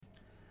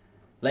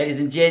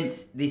Ladies and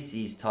gents, this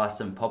is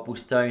Tyson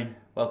Popplestone.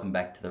 Welcome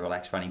back to the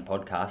Relax Running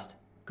Podcast.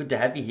 Good to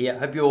have you here.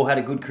 Hope you all had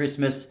a good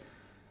Christmas.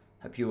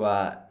 Hope you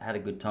had a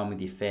good time with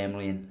your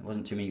family and there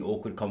wasn't too many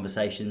awkward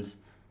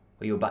conversations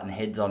where you were butting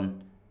heads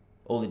on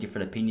all the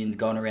different opinions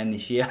going around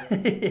this year.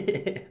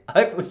 I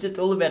hope it was just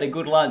all about a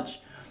good lunch.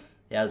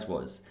 Ours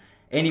was.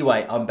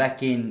 Anyway, I'm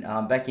back in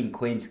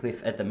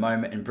Queenscliff at the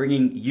moment and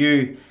bringing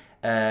you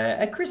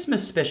a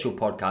Christmas special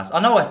podcast. I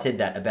know I said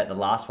that about the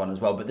last one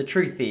as well, but the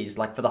truth is,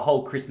 like for the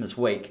whole Christmas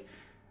week,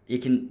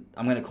 I'm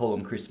going to call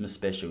them Christmas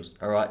specials.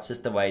 All right, it's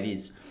just the way it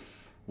is.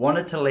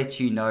 Wanted to let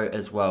you know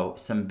as well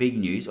some big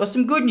news or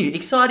some good news,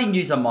 exciting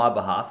news on my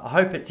behalf. I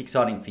hope it's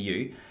exciting for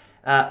you.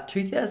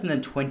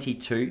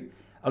 2022,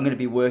 I'm going to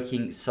be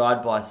working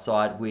side by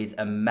side with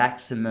a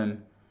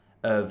maximum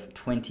of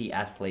 20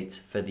 athletes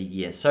for the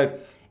year. So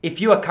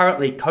if you are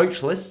currently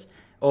coachless,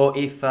 or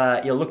if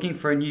you're looking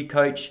for a new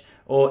coach,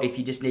 or if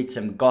you just need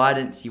some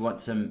guidance, you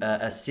want some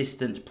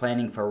assistance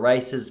planning for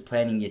races,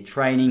 planning your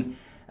training,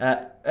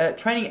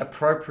 training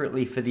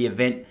appropriately for the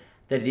event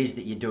that it is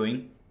that you're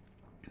doing,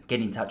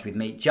 get in touch with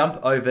me. Jump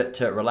over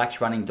to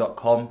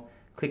relaxrunning.com,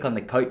 click on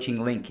the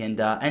coaching link, and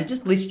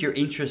just list your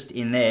interest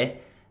in there.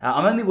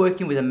 I'm only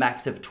working with a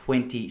max of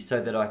 20 so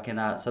that I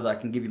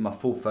can give you my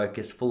full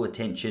focus, full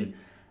attention.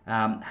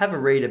 Have a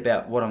read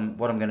about what I'm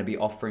going to be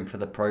offering for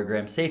the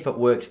program. See if it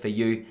works for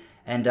you.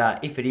 And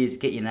if it is,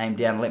 get your name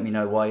down and let me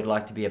know why you'd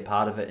like to be a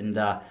part of it. And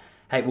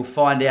hey, we'll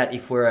find out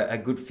if we're a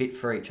good fit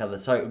for each other.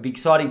 So it would be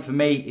exciting for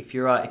me if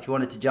you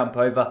wanted to jump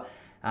over.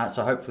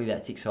 So hopefully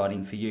that's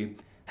exciting for you.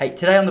 Hey,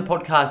 today on the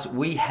podcast,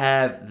 we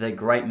have the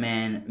great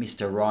man,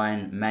 Mr.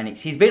 Ryan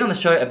Mannix. He's been on the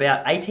show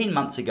about 18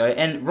 months ago,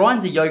 and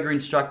Ryan's a yoga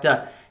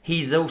instructor.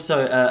 He's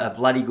also a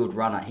bloody good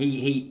runner.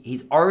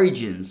 His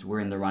origins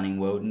were in the running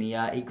world, and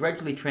he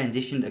gradually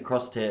transitioned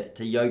across to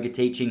yoga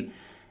teaching.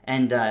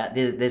 And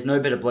there's no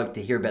better bloke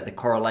to hear about the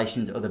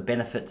correlations or the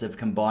benefits of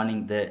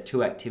combining the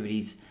two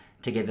activities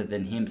together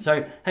than him.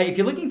 So, hey, if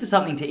you're looking for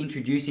something to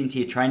introduce into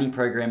your training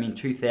program in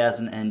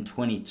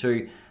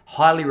 2022,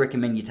 highly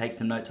recommend you take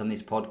some notes on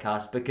this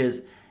podcast,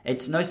 because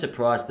it's no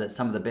surprise that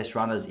some of the best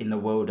runners in the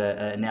world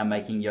are now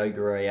making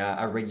yoga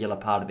a regular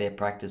part of their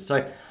practice.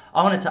 So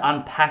I wanted to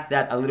unpack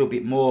that a little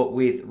bit more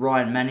with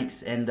Ryan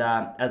Mannix, and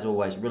as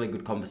always, really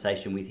good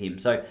conversation with him.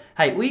 So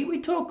hey, we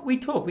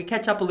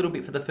catch up a little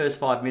bit for the first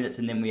 5 minutes,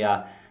 and then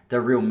the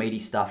real meaty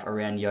stuff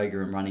around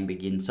yoga and running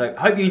begins. So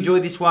hope you enjoy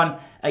this one.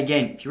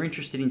 Again, if you're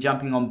interested in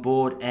jumping on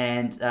board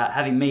and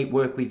having me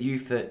work with you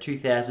for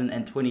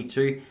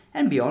 2022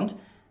 and beyond,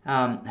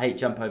 hey,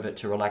 jump over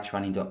to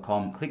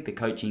relaxrunning.com, click the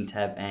coaching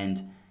tab,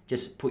 and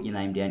just put your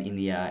name down in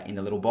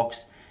the little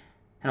box,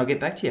 and I'll get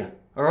back to you.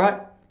 All right,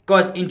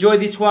 guys, enjoy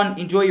this one.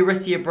 Enjoy your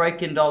rest of your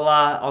break, and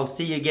I'll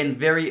see you again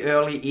very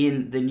early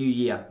in the new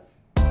year.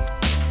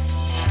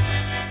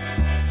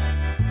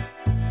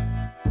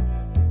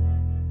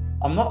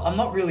 I'm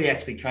not really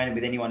actually training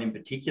with anyone in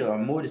particular.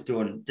 I'm more just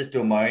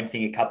doing my own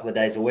thing a couple of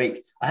days a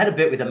week. I had a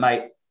bet with a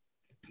mate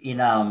in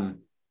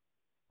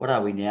what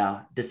are we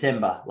now?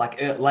 December,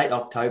 late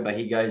October.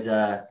 He goes,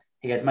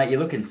 mate, you're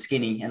looking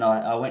skinny. And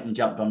I went and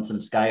jumped on some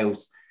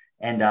scales,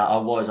 and I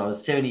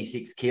was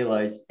 76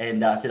 kilos.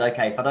 And I said,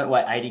 okay, if I don't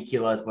weigh 80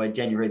 kilos by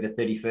January the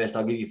 31st,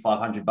 I'll give you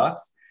 $500.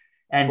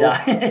 And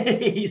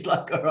he's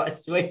like, all right,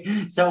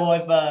 sweet. So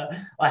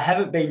I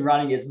haven't been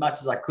running as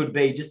much as I could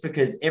be, just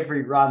because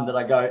every run that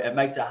I go, it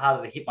makes it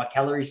harder to hit my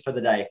calories for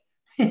the day.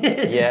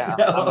 Yeah,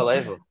 so,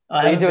 unbelievable.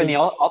 So you're doing the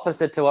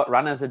opposite to what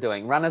runners are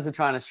doing. Runners are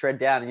trying to shred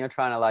down, and you're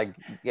trying to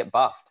get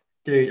buffed.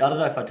 Dude, I don't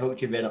know if I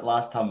talked to you about it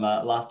last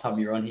time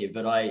you were on here,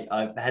 but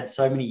I've had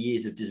so many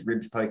years of just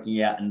ribs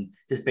poking out and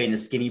just being a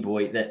skinny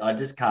boy that I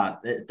just can't.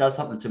 It does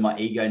something to my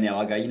ego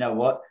now. I go, you know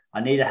what? I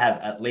need to have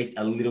at least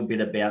a little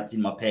bit of bounce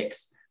in my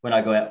pecs when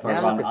I go out for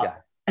a run. Look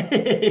at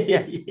you.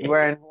 Yeah. You're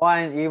wearing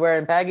wine. You're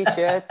wearing baggy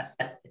shirts.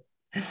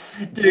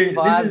 Dude,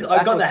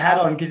 I've got the hat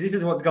on because this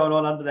is what's going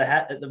on under the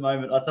hat at the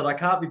moment. I thought I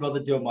can't be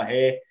bothered doing my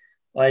hair.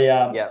 I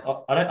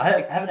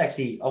haven't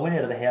actually. I went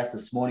out of the house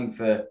this morning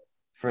for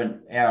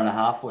an hour and a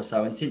half or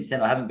so, and since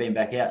then I haven't been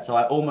back out. So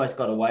I almost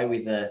got away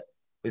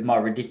with my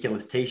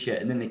ridiculous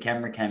t-shirt, and then the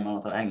camera came on.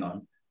 I thought, hang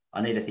on,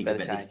 I need to think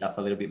about this stuff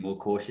a little bit more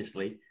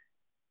cautiously.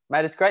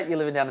 Mate, it's great you're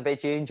living down the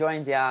beach. You're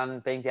enjoying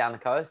being down the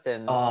coast,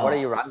 and what are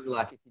your runs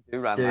like if you do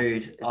run?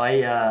 Dude,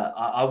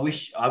 I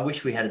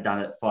wish we had done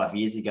it 5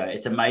 years ago.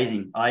 It's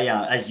amazing.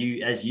 As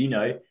you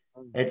know,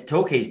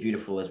 Torquay's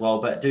beautiful as well.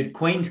 But dude,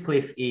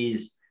 Queenscliff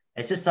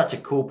it's just such a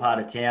cool part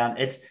of town.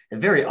 It's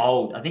very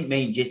old. I think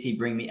me and Jesse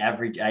bring the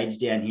average age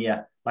down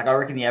here. Like I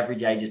reckon the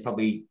average age is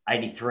probably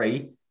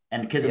 83,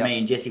 and because of me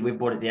and Jesse, we've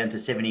brought it down to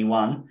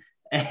 71.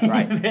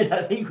 Right. But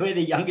I think we're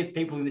the youngest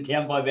people in the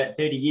town by about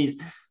 30 years.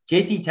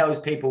 Jessie tells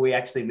people we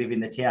actually live in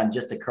the town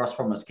just across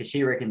from us because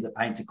she reckons it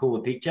paints a cooler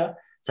picture.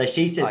 So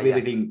she says we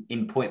live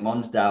in Point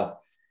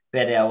Lonsdale,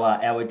 but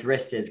our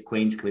address says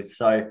Queenscliff.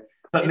 So,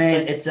 but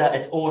man, it's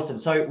awesome.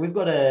 So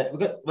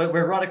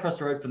we're right across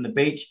the road from the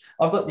beach.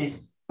 I've got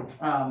this.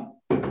 I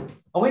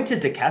went to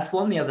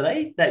Decathlon the other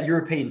day, that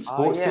European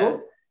sports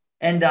store,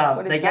 And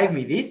they that? gave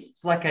me this.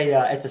 It's like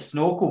it's a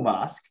snorkel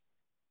mask.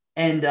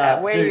 And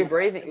where are you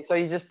breathing? So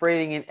you're just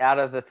breathing it out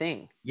of the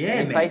thing.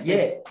 Yeah, man.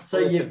 Yeah. So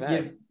you've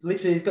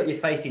literally got your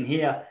face in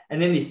here,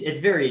 and then it's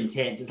very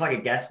intense. It's like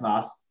a gas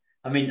mask.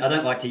 I mean, I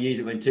don't like to use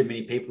it when too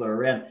many people are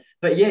around,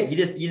 but yeah, you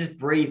just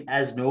breathe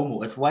as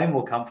normal. It's way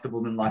more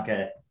comfortable than like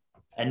a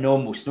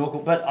normal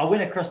snorkel. But I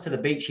went across to the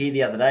beach here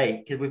the other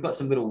day because we've got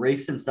some little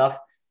reefs and stuff.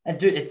 And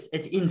dude, it's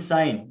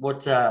insane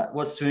what's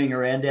swimming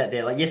around out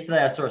there. Like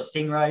yesterday, I saw a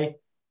stingray,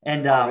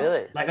 and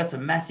really? like got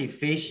some massive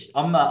fish.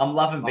 I'm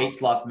loving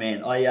beach life,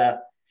 man. I'm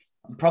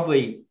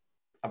probably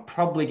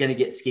going to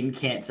get skin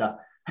cancer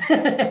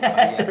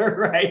at a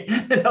rate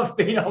that I've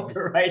been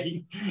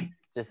operating.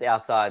 Just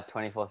outside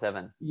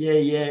 24/7.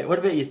 Yeah. What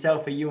about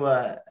yourself? Are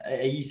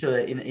you sort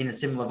of in a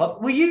similar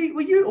vibe? Were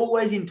you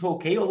always in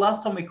Torquay, or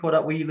last time we caught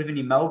up, were you living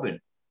in Melbourne?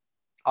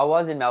 I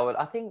was in Melbourne.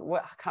 I think I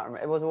can't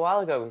remember. It was a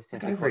while ago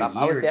since we caught up.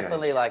 I was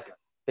definitely like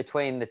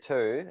between the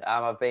two.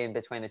 I've been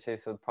between the two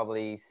for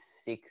probably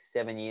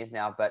 6-7 years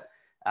now, but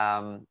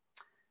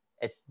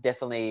it's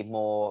definitely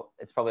more.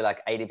 It's probably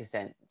like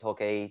 80%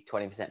 Torquay,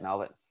 20%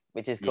 Melbourne,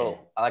 which is cool.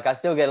 Yeah. Like I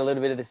still get a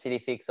little bit of the city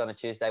fix on a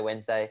Tuesday,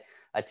 Wednesday.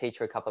 I teach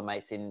for a couple of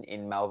mates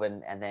in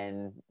Melbourne, and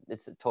then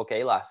it's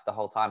Torquay life the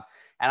whole time.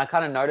 And I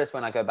kind of notice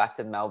when I go back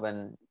to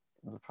Melbourne,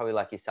 probably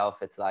like yourself,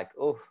 it's like,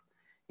 oh,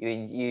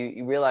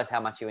 you realize how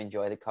much you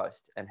enjoy the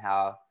coast and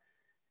how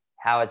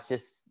it's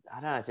just,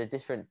 I don't know, it's a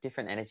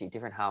different energy,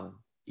 different hum.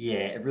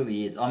 Yeah, it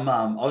really is. I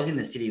was in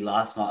the city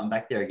last night. I'm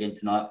back there again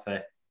tonight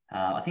for.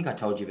 I think I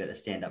told you about the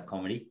stand-up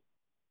comedy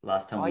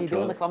last time. Oh, you're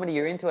doing the comedy?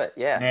 You're into it?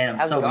 Yeah. Man,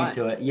 I'm so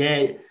into it.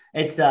 Yeah,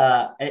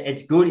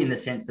 it's good in the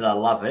sense that I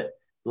love it.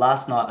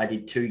 Last night I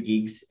did 2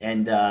 gigs,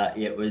 and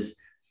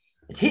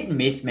it's hit and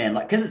miss, man.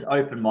 Like because it's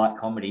open mic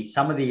comedy.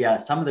 Some of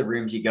the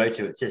rooms you go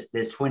to, it's just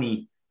there's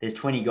 20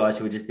 guys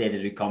who are just there to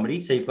do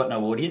comedy, so you've got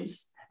no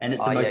audience, and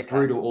it's the most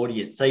brutal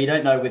audience. So you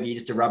don't know whether you're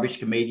just a rubbish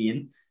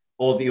comedian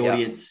or the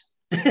audience.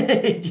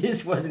 It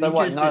just wasn't. So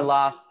what? No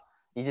laugh.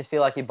 You just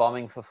feel like you're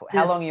bombing for.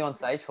 How long are you on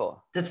stage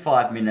for? Just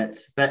 5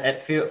 minutes, but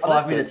at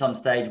 5 minutes on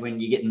stage when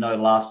you get no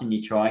laughs and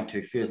you're trying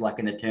to, feels like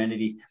an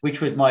eternity.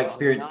 Which was my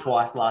experience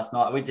twice last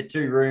night. I went to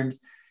 2 rooms,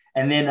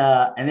 and then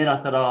I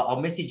thought, I'll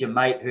message a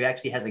mate who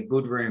actually has a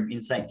good room in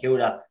St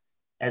Kilda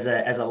as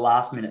a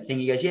last minute thing.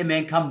 He goes, yeah,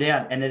 man, come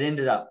down, and it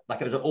ended up like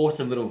it was an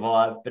awesome little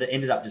vibe, but it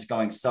ended up just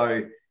going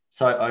so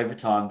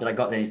overtime that I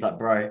got there. And he's like,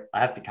 bro, I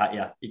have to cut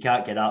you. You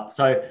can't get up.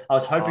 So I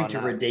was hoping to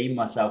redeem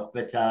myself,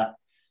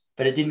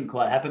 but it didn't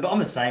quite happen. But I'm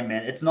the same,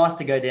 man. It's nice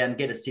to go down and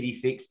get a city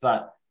fix,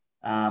 but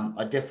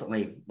I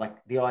definitely like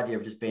the idea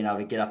of just being able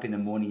to get up in the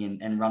morning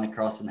and run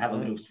across and have a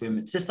little swim.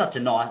 It's just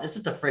it's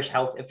just a fresh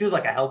health. It feels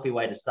like a healthy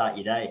way to start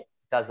your day. It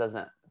does, doesn't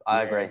it?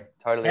 I agree.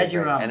 Totally. How's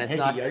your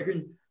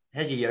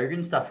yoga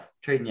and stuff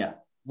treating you?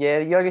 Yeah,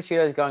 the yoga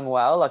studio is going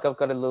well. Like I've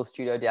got a little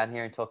studio down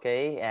here in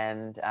Torquay,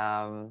 and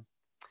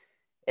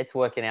it's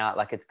working out.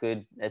 Like it's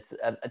good. It's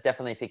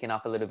definitely picking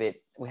up a little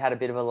bit. We had a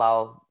bit of a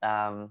lull.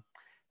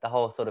 The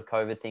whole sort of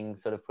COVID thing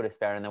sort of put a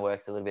spanner in the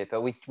works a little bit,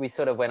 but we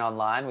sort of went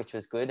online, which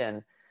was good.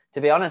 And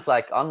to be honest,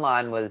 like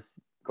online was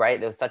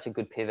great. It was such a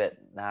good pivot.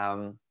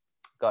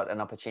 Got an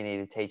opportunity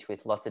to teach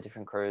with lots of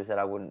different crews that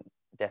I wouldn't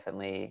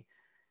definitely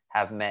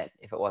have met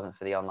if it wasn't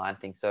for the online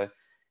thing. So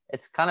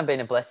it's kind of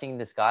been a blessing in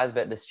disguise,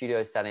 but the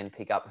studio is starting to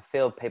pick up. I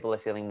feel people are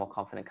feeling more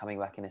confident coming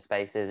back into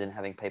spaces and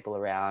having people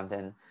around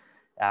and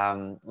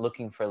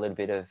looking for a little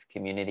bit of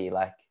community.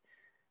 Like,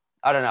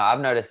 I don't know.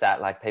 I've noticed that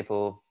like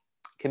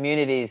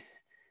communities,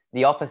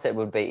 the opposite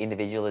would be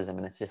individualism,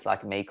 and it's just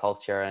like me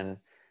culture. And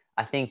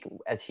I think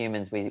as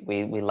humans, we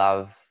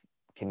love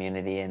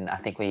community, and I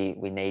think we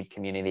need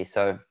community.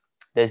 So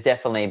there's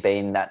definitely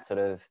been that sort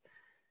of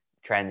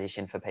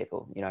transition for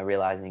people,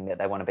 realizing that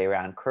they want to be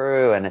around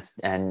crew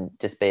and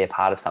just be a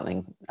part of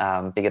something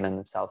bigger than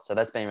themselves. So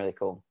that's been really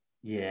cool.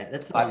 Yeah,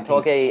 that's like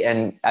Torquay,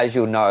 and as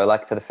you'll know,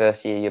 like for the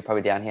first year, you're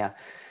probably down here.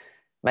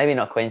 Maybe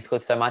not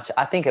Queenscliff so much.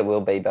 I think it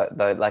will be, but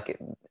though, like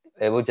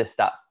it will just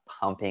start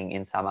pumping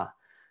in summer.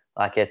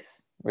 Like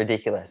it's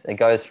ridiculous. It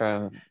goes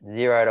from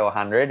 0 to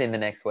 100 in the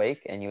next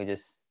week, and you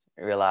just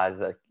realize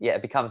that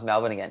it becomes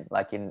Melbourne again,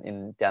 like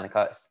in down the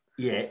coast.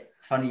 Yeah, it's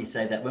funny you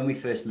say that. When we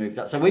first moved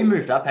up, so we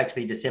moved up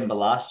actually December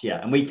last year,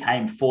 and we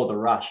came for the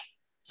rush.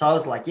 So I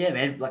was like, yeah,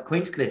 man, like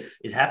Queenscliff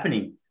is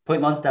happening,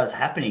 Point Lonsdale is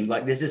happening.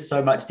 Like there's just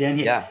so much down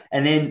here. Yeah.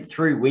 And then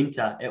through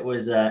winter, it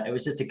was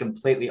just a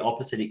completely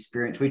opposite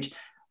experience, which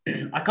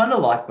I kind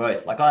of like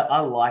both. Like I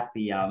like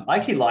I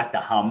actually like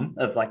the hum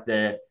of like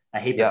a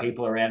heap of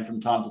people around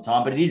from time to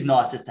time, but it is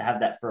nice just to have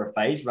that for a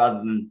phase rather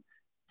than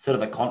sort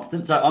of a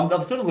constant. So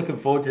I'm sort of looking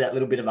forward to that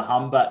little bit of a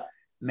hum, but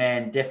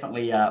man,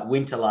 definitely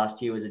winter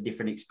last year was a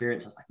different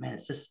experience. I was like, man,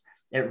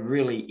 it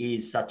really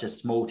is such a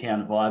small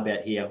town vibe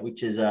out here,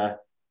 which is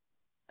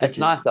it's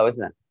nice though,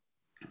 isn't it?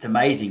 It's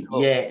amazing. It's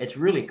cool. Yeah, it's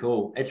really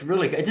cool. It's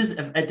really good.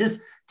 It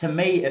just to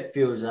me, it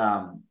feels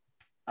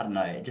I don't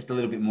know, just a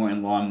little bit more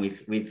in line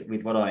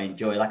with what I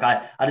enjoy. Like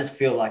I just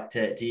feel like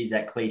to use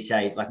that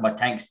cliche, like my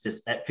tank's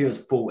it feels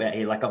full out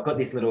here. Like I've got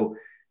this little,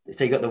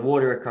 so you got the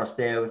water across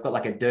there. We've got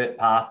like a dirt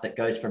path that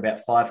goes for about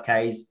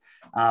 5Ks.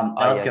 They Oh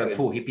always yeah, go good.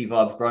 full hippie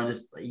vibes, bro. And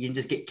just you can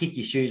just kick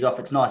your shoes off.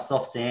 It's nice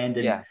soft sand,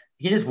 and Yeah.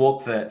 you can just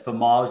walk for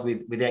miles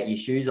without your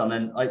shoes on.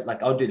 And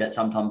I'll do that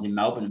sometimes in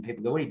Melbourne, and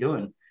people go, "What are you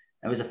doing?" And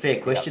it was a fair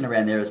Yeah. question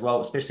around there as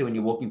well, especially when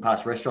you're walking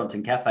past restaurants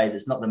and cafes.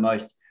 It's not the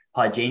most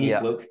hygienic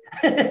Yeah. look.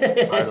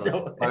 Totally.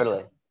 So,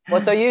 Totally.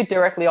 What? So you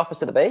directly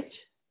opposite the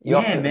beach? You yeah,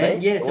 opposite the man.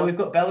 beach? Yeah, Or so what? we've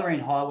got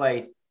Bellarine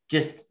Highway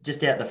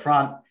just out the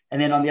front,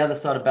 and then on the other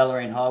side of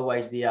Bellarine Highway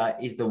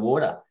is the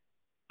water.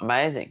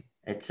 Amazing.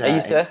 It's Are you uh,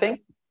 it's surfing?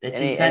 it's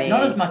Any? insane.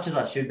 Not as Any? much as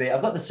I should be.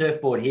 I've got the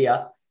surfboard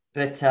here,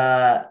 but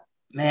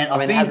man, I I've mean,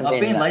 there been hasn't I've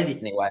been been that lazy.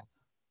 anyway.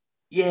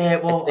 Yeah,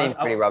 It's well, been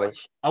pretty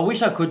rubbish. I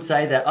wish I could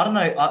say that. I don't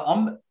know.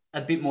 I'm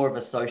a bit more of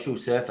a social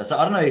surfer, so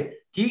I don't know.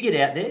 Do you get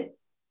out there?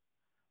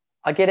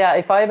 I get out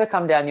if I ever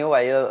come down your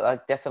way.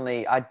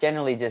 I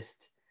generally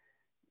just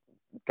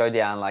go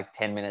down like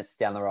 10 minutes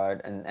down the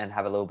road and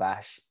have a little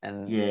bash.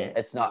 And Yeah.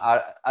 it's not.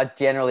 I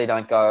generally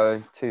don't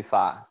go too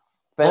far.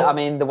 But I Well,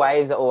 mean, the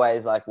waves are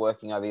always like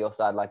working over your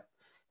side, like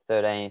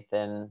 13th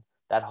and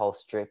that whole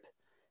strip.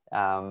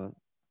 Um,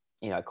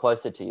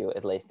 closer to you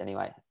at least.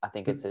 Anyway, I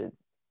think it's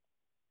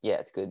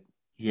good.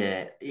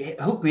 yeah,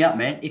 hook me up,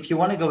 man. If you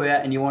want to go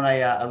out and you want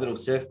a little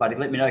surf buddy,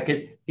 let me know.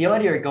 Because the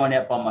idea of going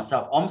out by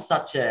myself, I'm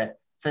such a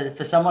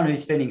for someone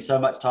who's spending so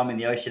much time in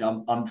the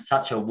ocean, I'm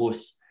such a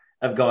wuss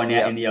of going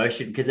out Yeah. in the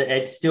ocean because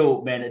it's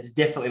still, man, it's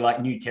definitely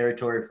like new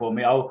territory for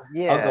me. I'll go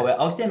Yeah. out.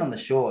 I'll stand on the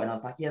shore and I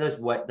was like, yeah, those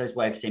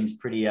waves seems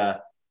pretty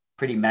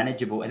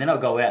manageable. And then I'll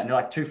go out and they're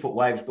like 2 foot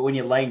waves, but when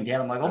you're laying down,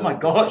 I'm like, oh my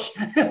Really good. gosh.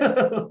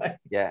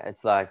 Yeah,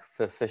 it's like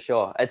for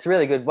sure. It's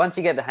really good once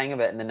you get the hang of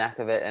it and the knack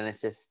of it, and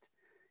it's just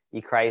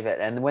you crave it.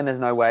 And when there's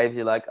no waves,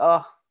 you're like,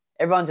 oh,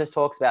 everyone just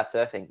talks about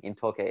surfing in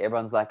Torquay.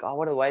 Everyone's like, oh,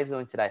 what are the waves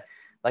doing today?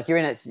 Like you're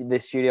in the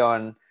studio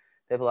and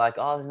people are like,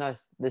 oh,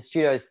 the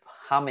studio's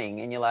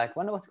humming, and you're like,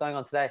 wonder what's going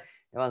on today.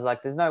 Everyone's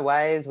like, there's no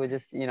waves. We're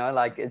just,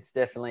 like it's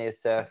definitely a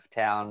surf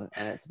town,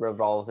 and it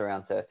revolves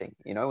around surfing.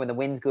 When the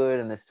wind's good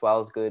and the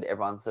swell's good,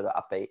 everyone's sort of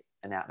upbeat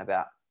and out and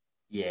about,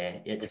 Yeah,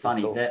 it's which is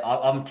funny cool. that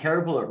I'm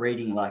terrible at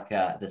reading like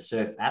the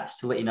surf apps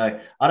to let you know.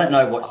 I don't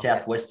know what Oh yeah.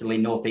 southwesterly,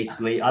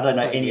 northeasterly. I don't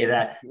know Oh any of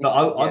yeah. that. But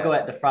I'll Yeah. go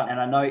out the front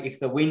and I know if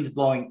the wind's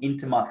blowing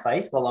into my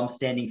face while I'm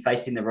standing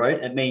facing the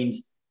road, it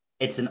means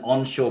it's an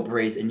onshore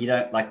breeze and you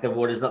don't like the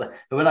water's not.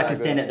 But when I can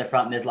So stand good. at the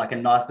front and there's like a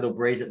nice little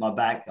breeze at my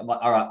back, I'm like,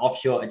 all right,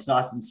 offshore, it's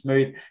nice and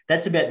smooth.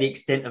 That's about the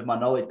extent of my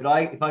knowledge.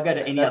 But if I go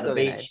to any That's other all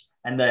you need. beach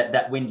and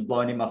that wind's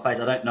blowing in my face,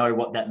 I don't know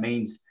what that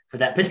means for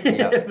that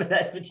Yeah. for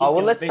that Oh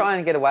well, particular let's beach. try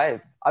and get a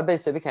wave. I'd be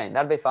super keen.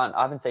 That'd be fun.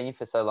 I haven't seen you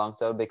for so long,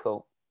 so it'd be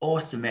cool.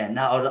 Awesome, man.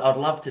 No, I'd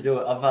love to do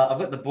it. I've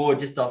got the board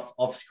just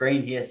off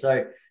screen here.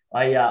 So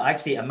I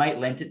actually a mate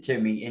lent it to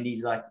me, and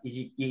he's like,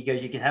 he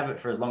goes, you can have it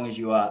for as long as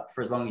you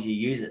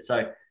use it.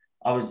 So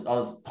I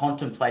was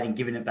contemplating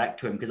giving it back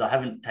to him because I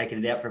haven't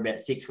taken it out for about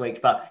 6 weeks.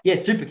 But yeah,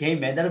 super keen,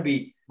 man. What That'd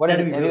be have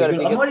you really got a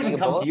good. I might even bigger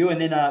come to board? you,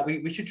 and then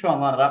we should try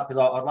and line it up because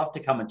I'd love to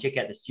come and check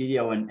out the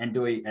studio and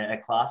do a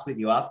class with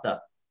you after.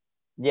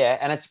 Yeah,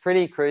 and it's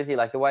pretty cruisy.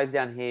 Like the waves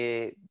down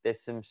here, there's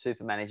some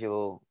super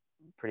manageable,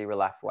 pretty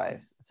relaxed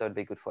waves, so it'd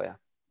be good for you.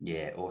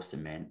 Yeah,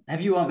 awesome, man.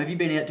 Have you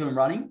been out doing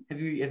running? Have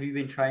you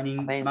been I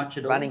training mean, much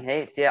at running all?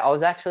 heaps. Yeah, I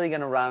was actually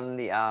going to run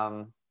the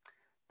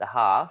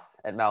half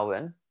at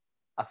Melbourne.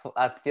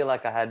 I feel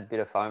like I had a bit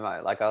of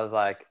FOMO. Like I was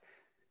like,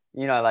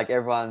 like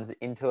everyone's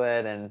into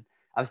it, and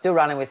I'm still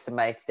running with some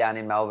mates down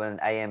in Melbourne,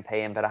 AM,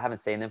 PM, but I haven't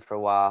seen them for a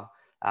while.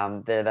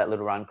 They're that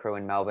little run crew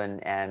in Melbourne,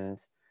 and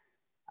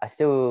I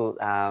still,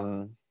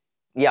 I'm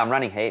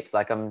running heaps.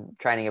 Like I'm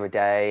training every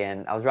day,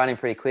 and I was running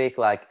pretty quick.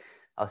 Like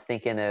I was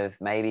thinking of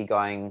maybe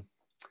going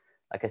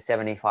like a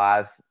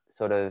 75,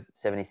 sort of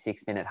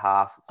 76-minute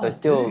half. So Oh,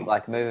 still dude.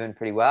 like moving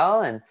pretty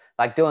well and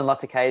like doing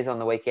lots of Ks on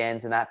the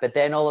weekends and that. But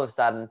then all of a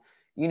sudden,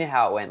 you know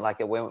how it went. Like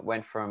it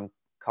went from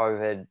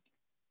COVID,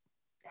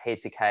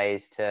 heaps of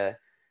Ks to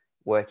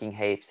working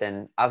heaps.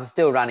 And I'm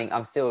still running.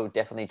 I'm still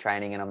definitely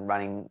training, and I'm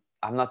running.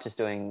 I'm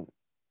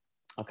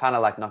kind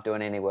of like not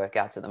doing any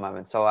workouts at the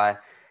moment. So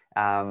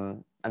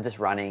I'm just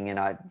running, and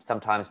I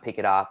sometimes pick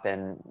it up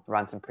and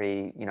run some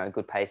pretty,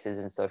 good paces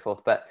and so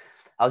forth. But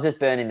I was just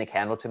burning the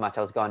candle too much.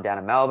 I was going down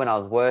to Melbourne. I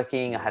was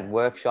working. I had Yeah.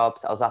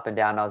 workshops. I was up and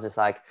down. I was just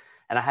like,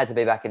 and I had to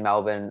be back in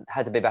Melbourne,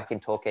 had to be back in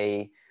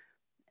Torquay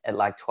at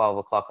like 12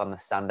 o'clock on the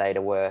Sunday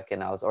to work.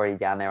 And I was already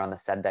down there on the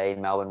Saturday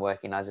in Melbourne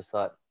working. I just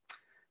thought,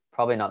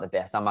 probably not the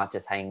best. I might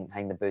just hang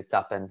the boots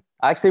up. And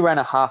I actually ran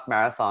a half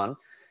marathon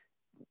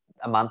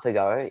a month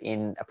ago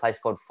in a place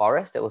called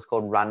Forest. It was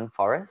called Run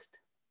Forest.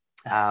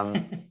 Um,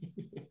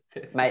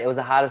 Mate, it was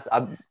the hardest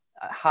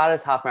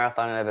half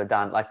marathon I've ever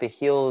done. Like the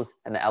hills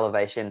and the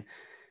elevation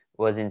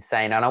was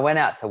insane. And I went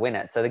out to win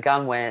it. So the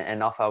gun went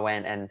and off I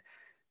went, and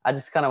I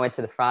just kind of went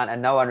to the front and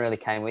no one really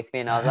came with me.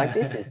 And I was like,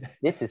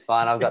 this is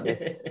fine. I've got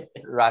this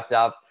wrapped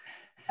up.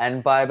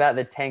 And by about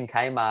the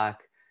 10K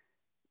mark,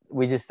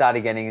 we just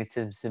started getting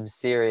into some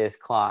serious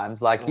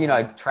climbs, like,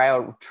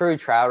 Oh, true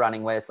trail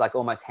running where it's like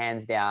almost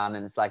hands down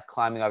and it's like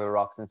climbing over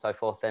rocks and so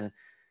forth. And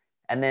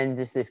then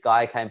just this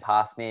guy came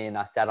past me and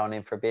I sat on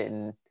him for a bit,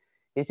 and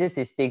he's just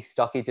this big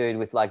stocky dude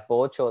with like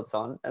board shorts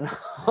on. And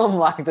I'm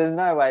like, there's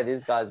no way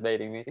this guy's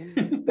beating me.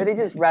 But he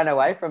just ran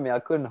away from me. I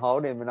couldn't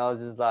hold him. And I was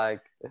just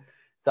like,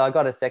 so I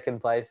got a second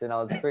place and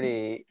I was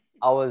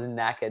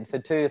knackered. For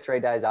 2 or 3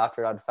 days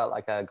after it, I'd felt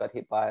like I got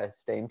hit by a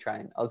steam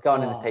train. I was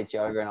going in to teach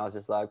yoga and I was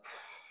just like,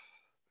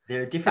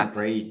 they're a different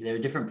breed. They're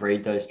a different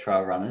breed, those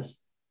trail runners.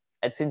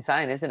 It's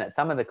insane, isn't it?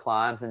 Some of the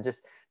climbs and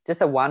just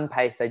a one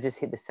pace, they just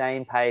hit the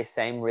same pace,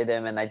 same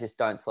rhythm, and they just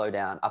don't slow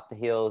down up the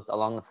hills,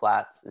 along the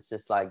flats. It's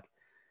just like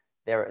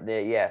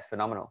they're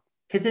phenomenal.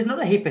 Because there's not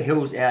a heap of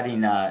hills out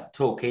in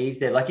Torquay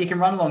there. Like you can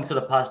run along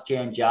sort of past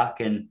Jan Jack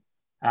and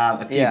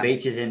a few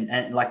beaches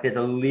and like there's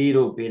a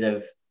little bit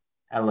of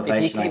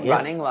elevation. If you keep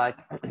running, like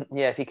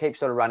if you keep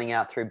sort of running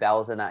out through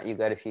Bells and that, you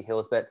go to a few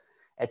hills, but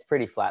it's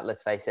pretty flat,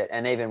 let's face it.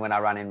 And even when I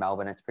run in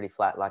Melbourne, it's pretty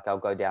flat. Like I'll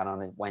go down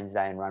on a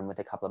Wednesday and run with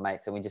a couple of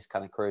mates and we just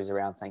kind of cruise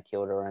around St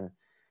Kilda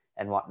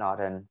and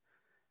whatnot. And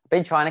I've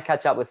been trying to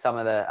catch up with some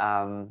of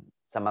the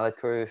some other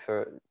crew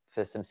for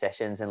some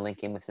sessions and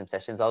link in with some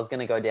sessions. I was going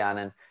to go down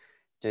and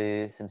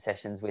do some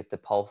sessions with the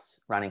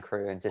Pulse running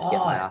crew and just get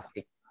my ass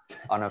kicked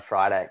on a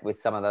Friday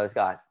with some of those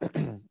guys.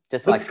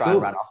 Just like try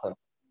and run off them.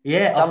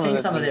 Yeah, I've seen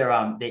some of their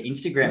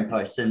Instagram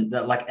posts, and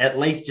like at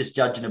least just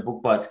judging a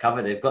book by its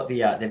cover, they've got the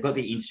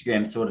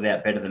Instagram sorted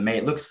out better than me.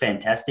 It looks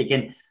fantastic,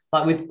 and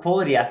like with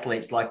quality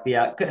athletes like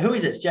the who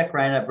is it? It's Jack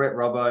Rayner, Brett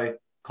Robbo,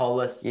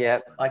 Collis. Yeah,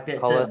 like that.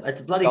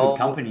 It's a bloody good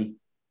company.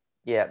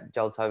 Yeah,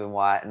 Joel Tobin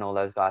White and all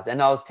those guys.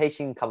 And I was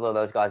teaching a couple of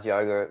those guys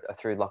yoga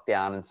through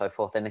lockdown and so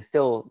forth, and they're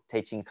still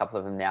teaching a couple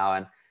of them now.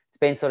 And it's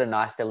been sort of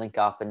nice to link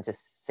up and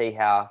just see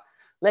how.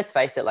 Let's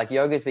face it, like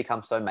yoga's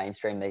become so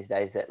mainstream these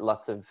days that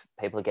lots of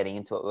people are getting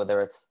into it,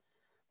 whether it's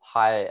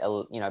high,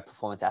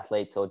 performance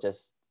athletes or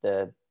just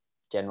the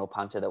general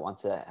punter that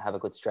wants to have a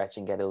good stretch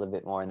and get a little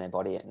bit more in their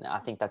body. And I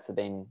think that's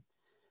been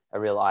a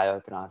real eye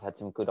opener. I've had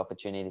some good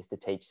opportunities to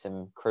teach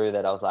some crew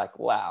that I was like,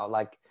 wow,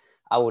 like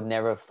I would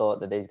never have thought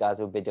that these guys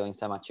would be doing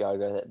so much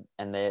yoga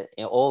and they're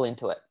all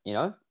into it, you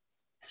know?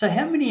 So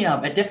how many,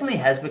 it definitely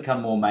has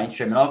become more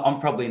mainstream. And I'm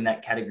probably in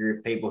that category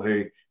of people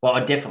who, well,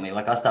 I definitely,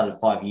 like I started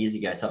 5 years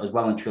ago. So it was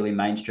well and truly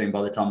mainstream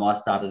by the time I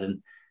started.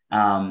 And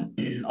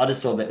I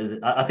just saw that,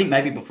 I think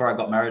maybe before I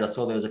got married, I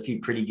saw there was a few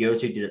pretty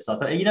girls who did it. So I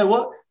thought, you know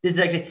what, this is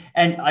actually,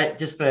 and I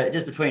just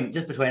between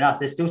us,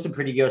 there's still some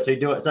pretty girls who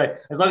do it. So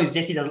as long as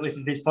Jesse doesn't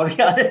listen to this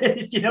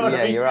podcast, you know what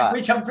I mean? You're right.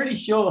 Which I'm pretty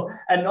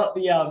sure are not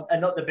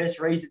the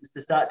best reasons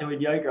to start doing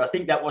yoga. I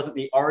think that wasn't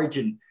the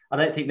origin. I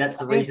don't think that's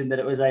the reason that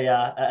it was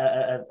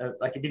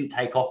like it didn't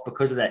take off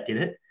because of that, did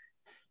it?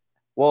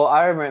 Well,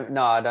 I remember,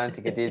 no, I don't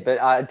think it did,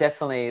 but I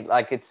definitely,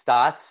 like it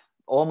starts,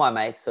 all my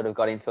mates sort of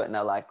got into it and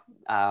they're like,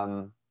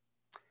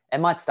 it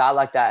might start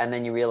like that. And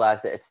then you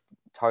realize that it's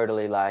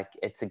totally like,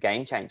 it's a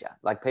game changer.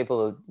 Like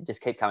people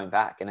just keep coming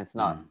back and it's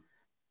not,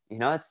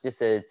 it's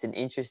just, it's an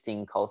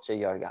interesting culture,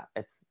 yoga.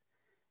 It's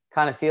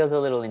kind of feels a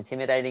little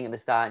intimidating at the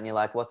start and you're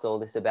like, what's all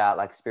this about?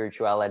 Like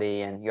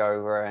spirituality and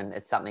yoga, and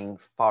it's something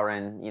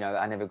foreign.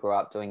 I never grew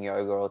up doing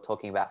yoga or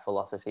talking about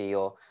philosophy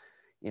or,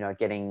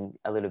 getting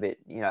a little bit,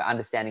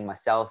 understanding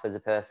myself as a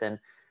person.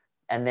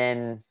 And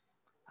then,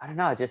 I don't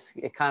know,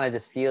 it kind of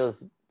just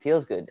feels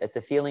good. It's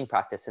a feeling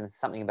practice and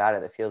something about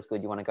it that feels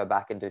good. You want to go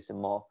back and do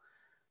some more,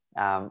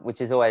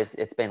 which is always,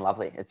 it's been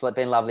lovely. It's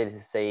been lovely to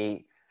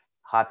see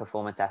high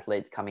performance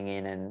athletes coming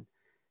in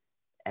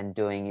and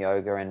doing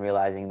yoga and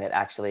realizing that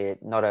actually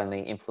it not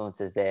only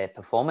influences their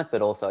performance,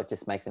 but also it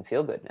just makes them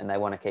feel good and they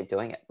want to keep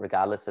doing it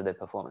regardless of their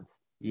performance.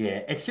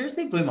 Yeah, it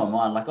seriously blew my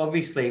mind. Like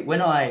obviously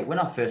when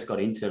I first got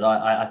into it,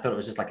 I thought it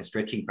was just like a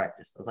stretching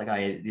practice. I was like, oh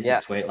yeah, this is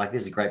sweet. Like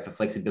this is great for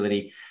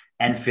flexibility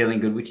and feeling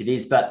good, which it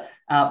is. But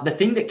the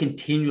thing that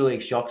continually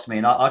shocks me,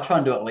 and I try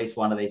and do at least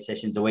one of these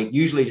sessions a week,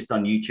 usually just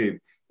on YouTube,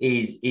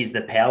 is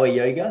the power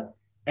yoga.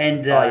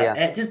 And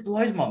it just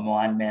blows my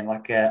mind, man.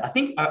 Like I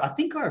think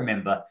I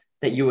remember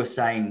that you were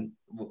saying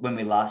when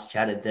we last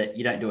chatted that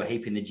you don't do a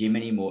heap in the gym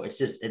anymore.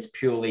 It's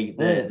purely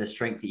the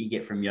strength that you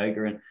get from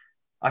yoga. And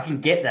I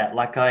can get that.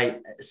 Like I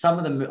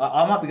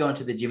might be going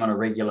to the gym on a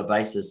regular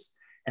basis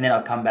and then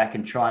I'll come back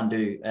and try and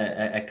do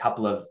a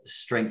couple of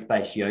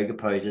strength-based yoga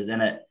poses.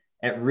 And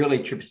it really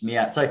trips me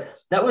out. So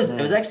it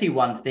was actually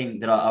one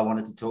thing that I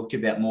wanted to talk to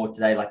you about more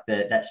today, like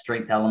that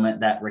strength element,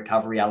 that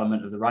recovery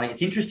element of the running.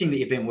 It's interesting that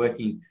you've been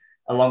working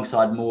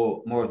alongside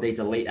more of these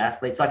elite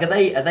athletes. Like, are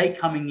they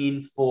coming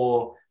in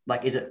for,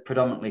 like, is it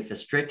predominantly for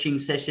stretching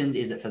sessions?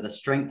 Is it for the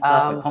strength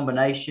stuff, a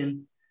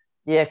combination?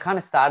 Yeah, it kind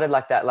of started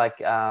like that. Like,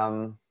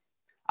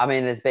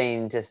 there's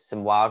been just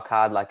some wild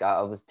card. Like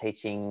I was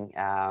teaching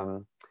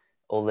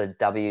all the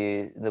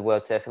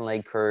World Surfing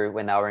League crew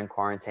when they were in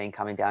quarantine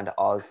coming down to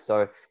Oz.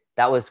 So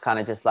that was kind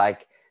of just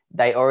like,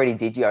 they already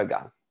did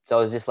yoga. So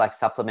it was just like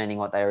supplementing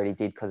what they already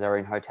did because they were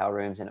in hotel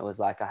rooms. And it was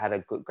like, I had a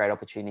great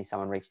opportunity.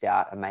 Someone reached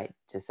out, a mate,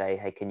 to say,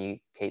 hey, can you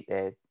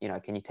can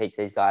you teach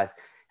these guys?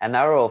 And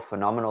they were all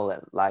phenomenal.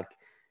 Like,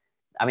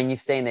 you've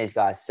seen these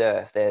guys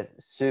surf. They're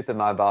super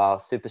mobile,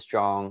 super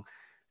strong.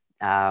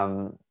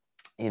 They're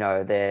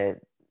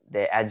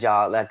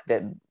agile. Like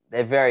they're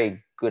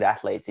very good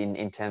athletes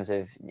in terms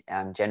of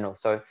general.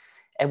 So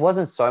it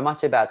wasn't so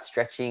much about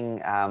stretching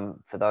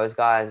for those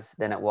guys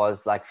than it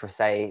was like for,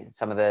 say,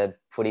 some of the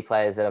footy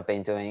players that I've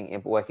been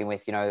working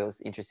with. You know, it was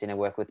interesting to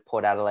work with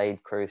Port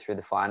Adelaide crew through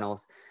the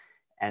finals,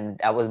 and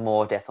that was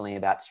more definitely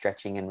about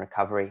stretching and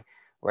recovery.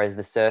 Whereas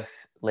the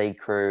surf league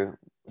crew,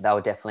 they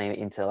were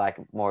definitely into like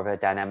more of a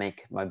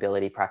dynamic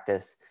mobility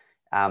practice.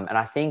 And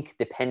I think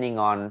depending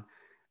on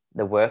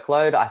the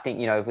workload, I think,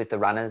 you know, with the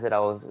runners that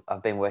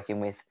I've been working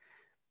with,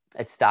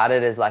 it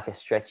started as like a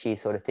stretchy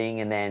sort of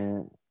thing, and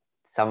then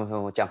some of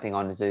them were jumping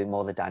on to do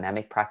more the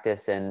dynamic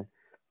practice. And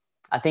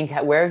I think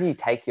wherever you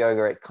take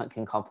yoga, it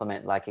can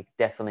complement, like it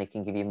definitely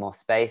can give you more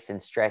space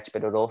and stretch,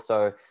 but it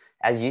also,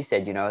 as you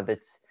said, you know,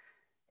 it's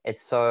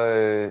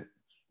so,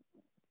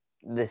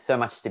 there's so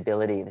much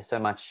stability, there's so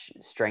much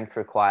strength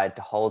required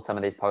to hold some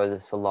of these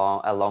poses for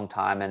a long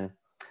time. And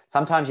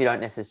sometimes you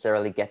don't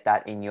necessarily get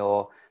that in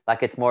your,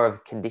 like, it's more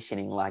of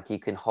conditioning. Like you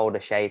can hold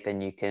a shape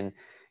and you can,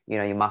 you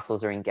know, your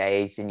muscles are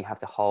engaged and you have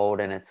to hold,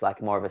 and it's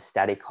like more of a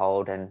static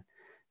hold, and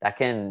that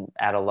can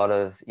add a lot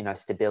of, you know,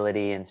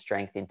 stability and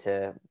strength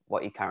into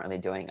what you're currently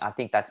doing. I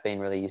think that's been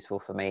really useful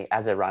for me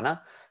as a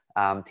runner,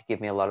 to give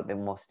me a lot of bit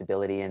more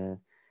stability and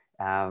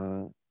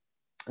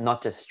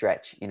not just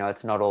stretch. You know,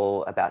 it's not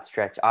all about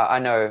stretch. I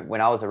know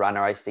when I was a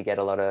runner, I used to get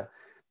a lot of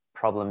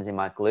problems in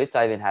my glutes.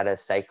 I even had a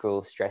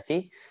sacral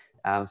stressy.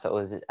 So it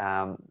was,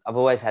 I've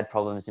always had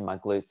problems in my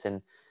glutes,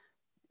 and,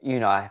 you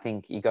know, I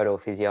think you go to a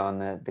physio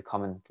and the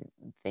common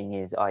thing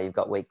is, oh, you've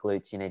got weak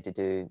glutes, you need to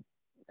do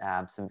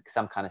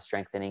some kind of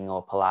strengthening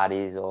or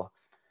Pilates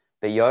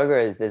but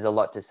yoga there's a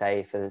lot to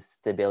say for the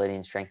stability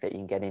and strength that you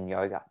can get in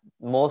yoga,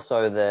 more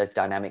so the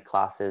dynamic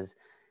classes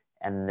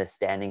and the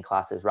standing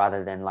classes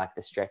rather than like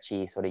the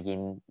stretchy sort of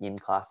yin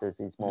classes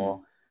is more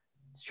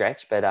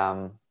stretch. But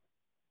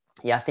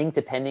yeah, I think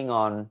depending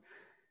on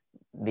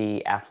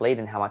the athlete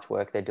and how much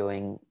work they're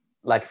doing,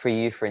 like for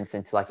you, for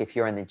instance, like if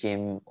you're in the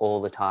gym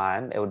all the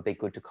time, it would be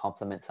good to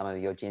complement some of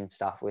your gym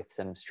stuff with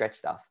some stretch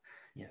stuff.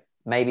 Yeah.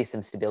 Maybe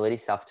some stability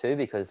stuff too,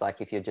 because like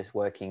if you're just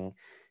working,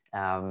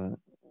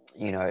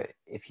 you know,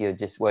 if you're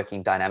just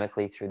working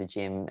dynamically through the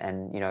gym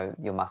and, you know,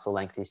 your muscle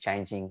length is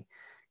changing,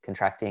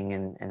 contracting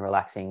and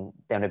relaxing,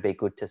 then it'd be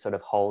good to sort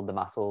of hold the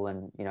muscle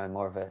and, you know,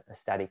 more of a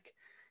static,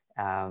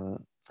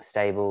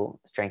 stable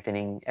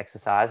strengthening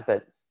exercise.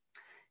 But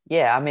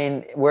yeah, I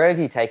mean,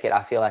 wherever you take it,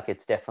 I feel like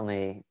it's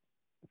definitely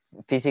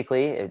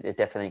physically, it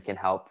definitely can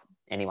help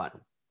anyone.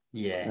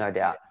 Yeah. No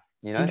doubt.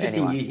 You It's know,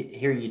 interesting anyone.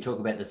 hearing you talk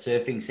about the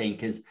surfing scene,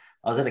 because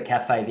I was at a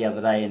cafe the other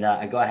day and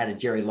a guy had a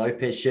Jerry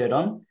Lopez shirt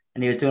on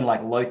and he was doing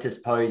like lotus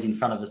pose in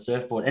front of a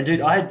surfboard. And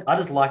dude, I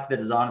just liked the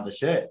design of the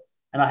shirt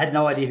and I had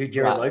no idea who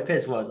Jerry Right.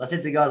 Lopez was. I said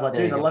to the guys like,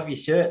 There dude, you I go. love your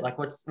shirt. Like,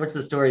 what's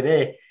the story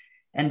there?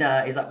 And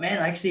he's like,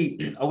 man,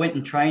 I went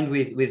and trained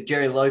with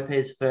Jerry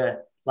Lopez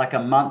for like a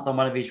month on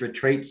one of his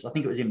retreats. I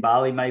think it was in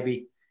Bali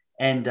maybe.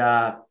 And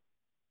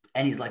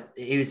he's like,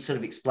 he was sort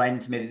of explaining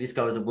to me that this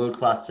guy was a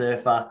world-class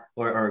surfer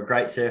or a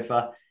great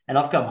surfer. And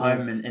I've come Mm.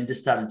 home and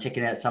just started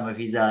checking out some of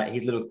his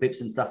little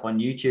clips and stuff on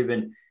YouTube.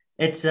 And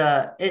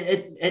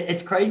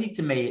it's crazy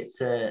to me.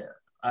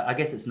 I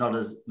guess it's not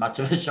as much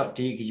of a shock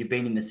to you because you've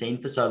been in the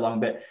scene for so long,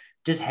 but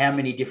just how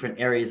many different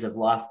areas of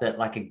life that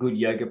like a good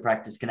yoga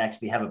practice can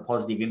actually have a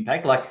positive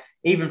impact. Like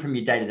even from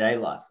your day-to-day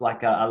life,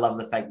 like I love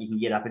the fact you can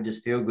get up and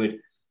just feel good.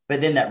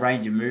 But then that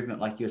range of movement,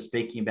 like you're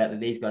speaking about that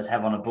these guys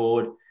have on a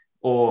board,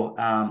 or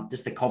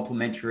just the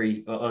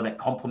complementary or that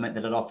complement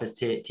that it offers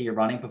to your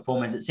running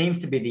performance. It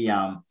seems to be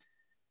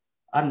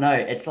I don't know,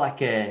 it's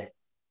like I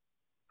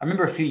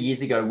remember a few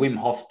years ago, Wim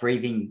Hof's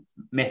breathing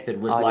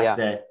method was Oh like yeah.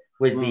 the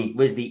Mm.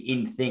 was the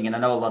in thing, and I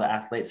know a lot of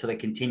athletes sort of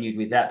continued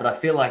with that. But I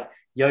feel like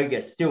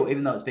yoga still,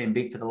 even though it's been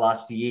big for the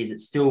last few years,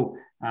 it's still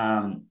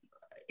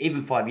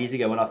even 5 years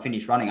ago when I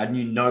finished running, I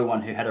knew no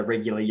one who had a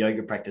regular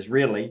yoga practice.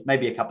 Really,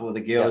 maybe a couple of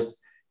the Yep.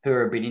 girls who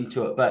are a bit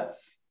into it, but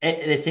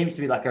there seems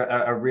to be like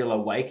a real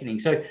awakening.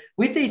 So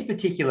with these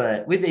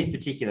particular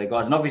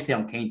guys, and obviously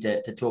I'm keen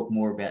to talk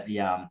more about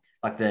the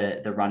like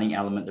the running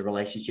element, the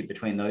relationship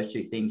between those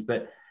two things,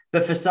 but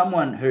for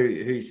someone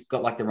who's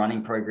got like the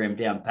running program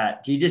down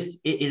pat, do you just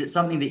is it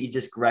something that you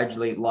just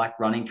gradually, like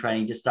running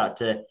training, just start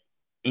to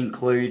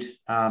include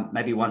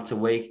maybe once a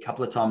week, a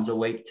couple of times a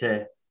week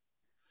to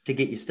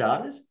get you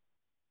started?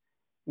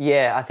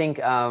 Yeah, I think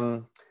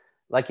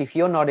like if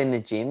you're not in the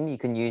gym, you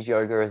can use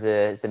yoga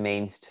as a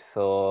means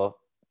for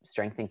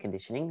strength and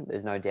conditioning.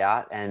 There's no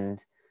doubt.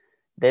 And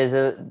there's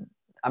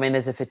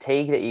there's a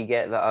fatigue that you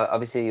get.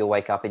 Obviously, you'll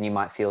wake up and you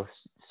might feel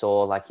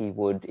sore like you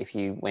would if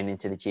you went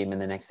into the gym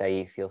and the next day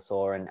you feel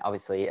sore. And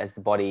obviously, as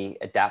the body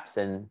adapts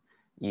and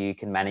you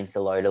can manage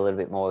the load a little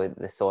bit more,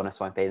 the soreness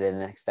won't be there the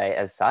next day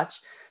as such.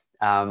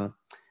 Um,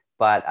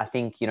 but I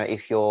think, you know,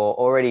 if you're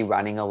already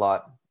running a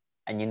lot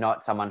and you're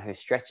not someone who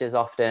stretches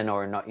often,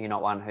 or you're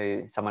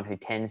not someone who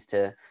tends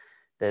to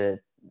the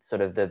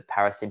sort of the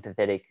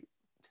parasympathetic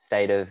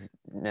state of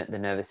the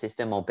nervous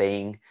system or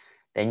being,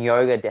 then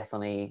yoga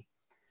definitely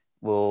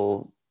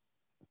will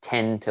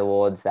tend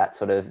towards that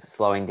sort of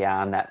slowing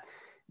down, that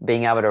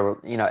being able to,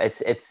 you know,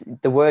 it's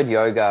the word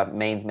yoga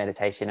means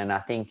meditation. And I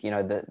think, you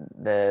know,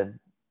 the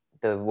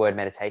word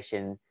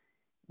meditation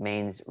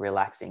means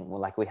relaxing.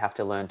 Well, like we have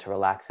to learn to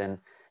relax. And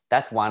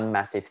that's one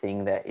massive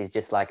thing that is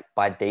just like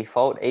by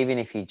default, even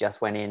if you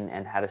just went in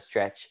and had a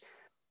stretch,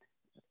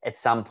 at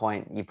some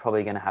point you're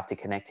probably going to have to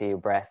connect to your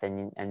breath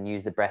and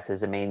use the breath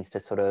as a means to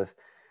sort of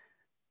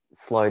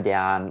slow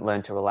down,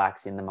 learn to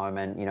relax in the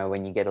moment. You know,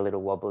 when you get a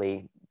little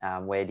wobbly,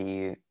 where do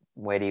you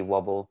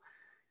wobble?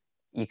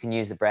 You can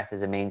use the breath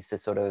as a means to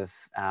sort of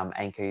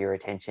anchor your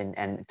attention,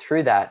 and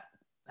through that,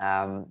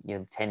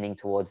 you're tending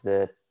towards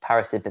the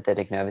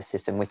parasympathetic nervous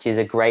system, which is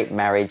a great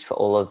marriage for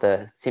all of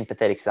the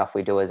sympathetic stuff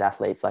we do as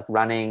athletes, like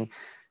running,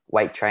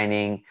 weight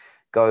training,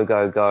 go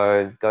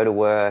to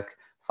work,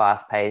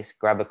 fast pace,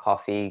 grab a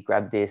coffee,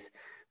 grab this,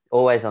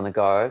 always on the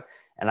go.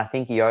 And I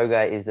think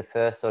yoga is the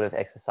first sort of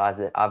exercise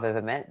that I've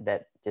ever met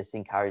that just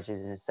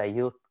encourages you to say,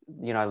 you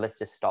know, let's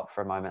just stop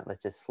for a moment.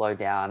 Let's just slow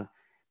down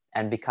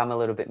and become a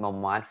little bit more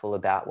mindful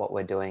about what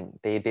we're doing.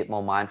 Be a bit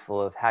more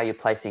mindful of how you're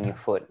placing your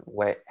foot,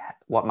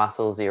 what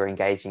muscles you're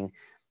engaging.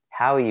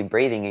 How are you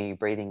breathing? Are you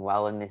breathing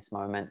well in this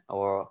moment?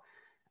 Or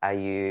are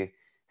you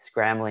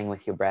scrambling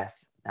with your breath?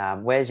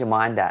 Where's your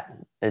mind at?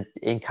 It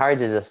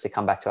encourages us to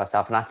come back to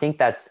ourselves. And I think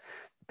that's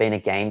been a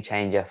game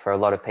changer for a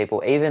lot of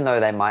people, even though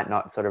they might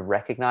not sort of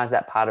recognize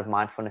that part of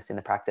mindfulness in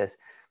the practice.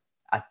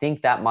 I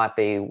think that might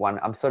be one.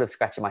 I'm sort of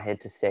scratching my head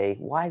to see,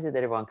 why is it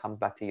that everyone comes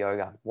back to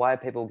yoga? Why are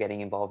people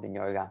getting involved in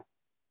yoga?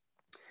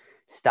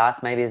 It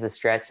starts maybe as a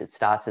stretch. It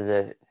starts as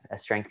a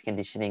strength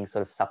conditioning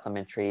sort of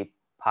supplementary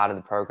part of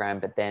the program,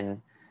 but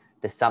then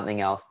there's something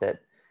else that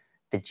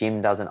the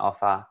gym doesn't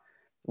offer.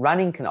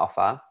 Running can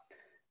offer,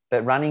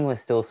 but running was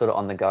still sort of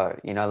on the go.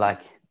 You know,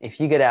 like if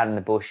you get out in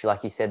the bush,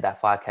 like you said,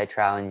 that 5K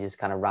trail and you just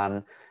kind of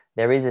run,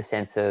 there is a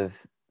sense of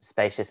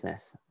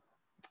spaciousness,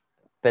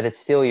 but it's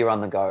still you're on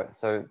the go.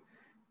 So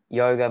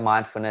yoga,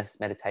 mindfulness,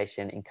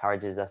 meditation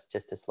encourages us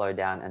just to slow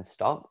down and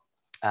stop.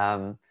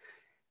 A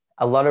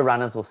lot of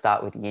runners will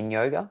start with yin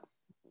yoga.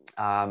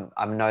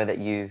 I know that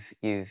you've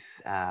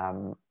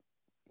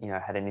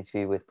had an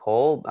interview with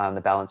Paul,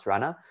 the Balanced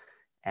Runner,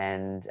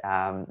 and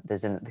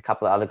there's a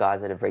couple of other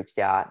guys that have reached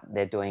out.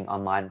 They're doing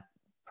online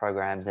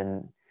programs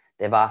and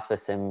they've asked for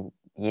some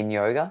yin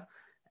yoga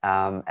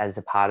as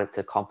a part of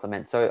to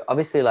complement. So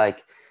obviously,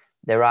 like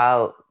there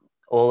are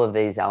all of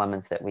these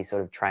elements that we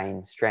sort of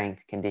train: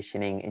 strength,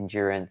 conditioning,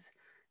 endurance,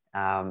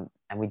 and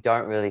we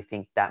don't really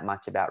think that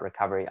much about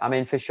recovery. I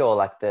mean, for sure,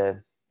 like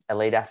the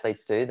elite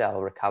athletes do,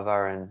 they'll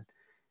recover and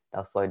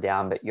they'll slow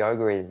down, but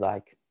yoga is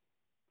like,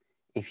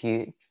 if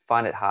you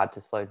find it hard to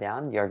slow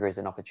down, yoga is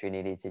an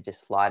opportunity to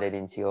just slide it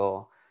into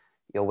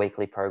your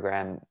weekly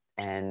program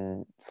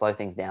and slow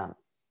things down.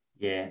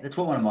 Yeah, that's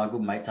what one of my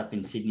good mates up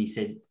in Sydney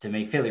said to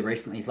me fairly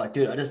recently. He's like,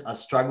 dude, I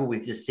struggle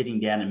with just sitting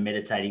down and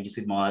meditating just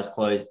with my eyes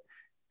closed.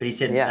 But he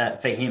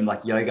said for him,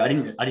 like yoga, I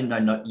didn't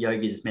know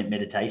yoga just meant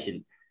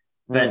meditation.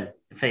 But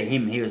for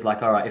him, he was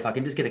like, all right, if I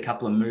can just get a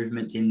couple of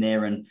movements in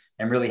there and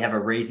really have a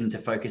reason to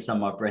focus on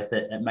my breath,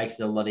 that makes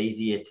it a lot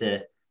easier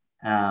to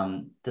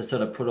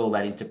sort of put all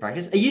that into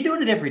practice. Are you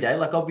doing it every day?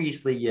 Like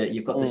obviously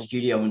you've got the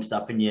studio and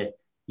stuff and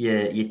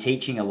you're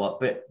teaching a lot,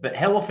 but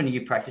how often are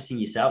you practicing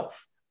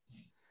yourself?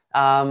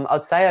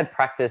 I'd say I'd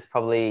practice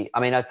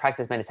I'd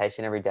practice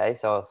meditation every day.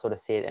 So I'll sort of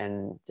sit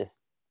and just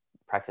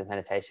practice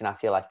meditation. I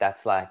feel like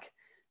that's like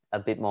a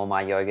bit more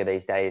my yoga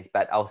these days,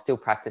 but I'll still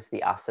practice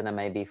the asana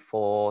maybe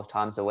 4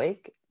 times a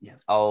week. Yeah.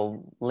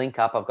 I'll link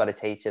up. I've got a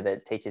teacher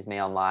that teaches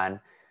me online.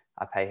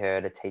 I pay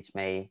her to teach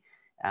me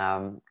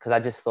because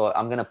I just thought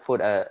I'm going to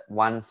put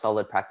one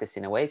solid practice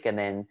in a week, and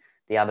then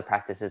the other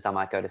practices I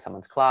might go to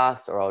someone's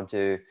class, or I'll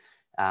do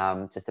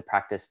just a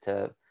practice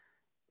to,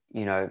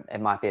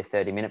 it might be a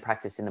 30-minute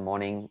practice in the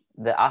morning.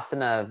 The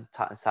asana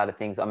side of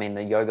things,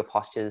 the yoga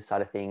postures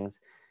side of things,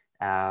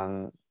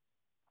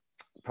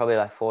 probably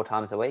like 4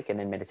 times a week, and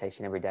then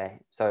meditation every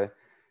day. So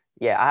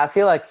yeah, I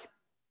feel like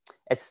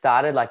it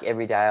started like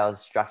every day I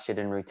was structured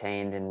and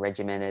routined and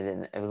regimented,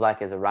 and it was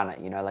like as a runner,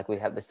 like we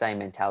have the same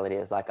mentality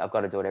as like, I've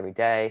got to do it every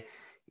day,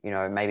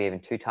 maybe even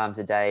 2 times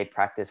a day,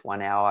 practice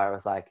 1 hour. I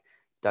was like,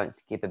 don't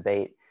skip a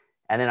beat.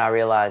 And then I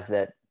realized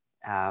that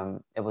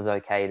it was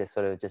okay to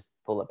sort of just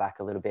pull it back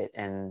a little bit.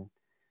 And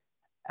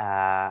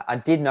I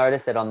did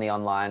notice that on the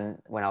online,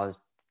 when I was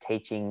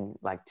teaching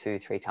like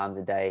 2-3 times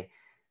a day,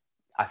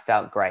 I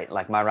felt great.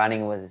 Like my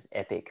running was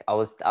epic. I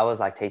was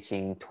like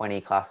teaching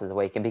 20 classes a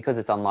week, and because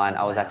it's online,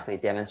 I was actually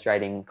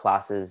demonstrating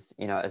classes,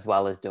 as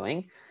well as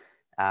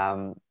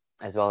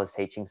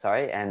teaching.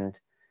 Sorry. And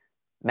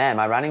man,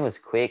 my running was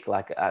quick.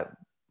 Like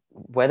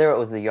whether it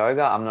was the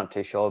yoga, I'm not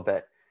too sure,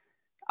 but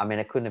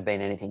it couldn't have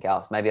been anything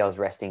else. Maybe I was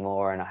resting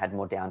more and I had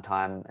more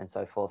downtime and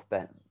so forth,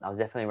 but I was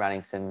definitely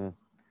running some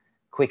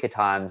quicker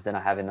times than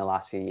I have in the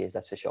last few years.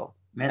 That's for sure.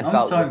 Man,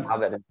 I'm so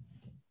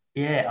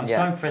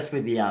impressed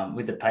with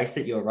the pace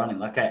that you're running.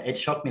 Like it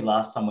shocked me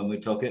last time when we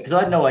were talking, because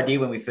I had no idea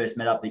when we first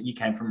met up that you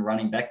came from a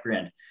running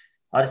background.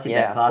 I just did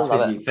that class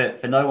with you.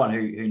 For no one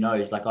who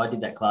knows, like I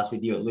did that class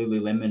with you at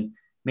Lululemon.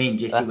 Me and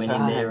Jesse went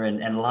in there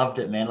and loved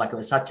it, man. Like it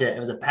was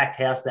a packed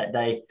house that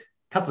day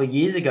a couple of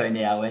years ago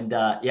now. And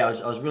I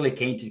was really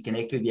keen to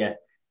connect with you.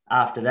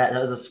 after that. That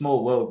was a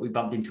small world. We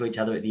bumped into each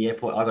other at the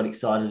airport. I got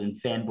excited and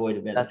fanboyed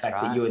about the That's fact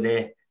that right. you were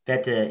there.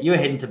 That you were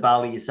heading to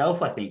Bali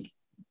yourself, I think.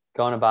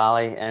 Going to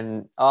Bali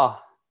and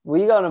were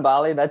you going to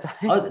Bali that I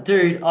time? was,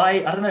 dude. I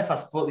don't know if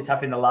I brought this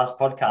up in the last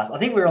podcast. I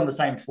think we were on the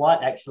same flight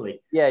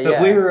actually, Yeah,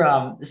 but we yeah. were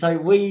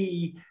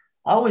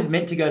I was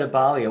meant to go to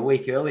Bali a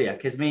week earlier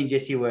because me and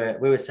Jesse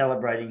we were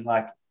celebrating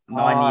like Oh,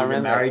 nine I years of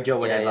remember. marriage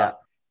or Yeah, yeah.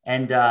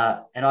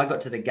 whatever, and I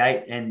got to the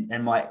gate and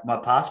my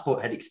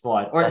passport had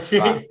expired, or it That's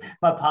right. said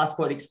my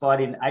passport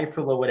expired in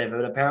April or whatever.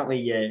 But apparently,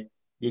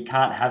 you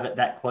can't have it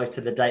that close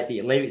to the date that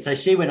you leave it. So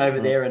she went over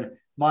Mm. there, and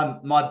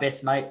my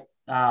best mate,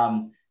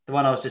 the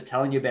one I was just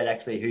telling you about,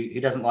 actually,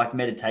 who doesn't like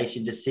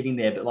meditation, just sitting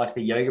there, but likes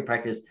the yoga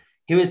practice.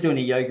 He was doing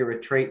a yoga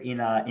retreat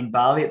in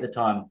Bali at the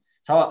time.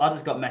 So I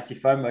just got massive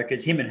FOMO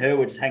because him and her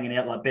were just hanging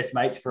out like best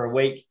mates for a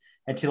week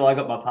until I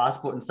got my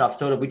passport and stuff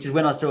sorted, which is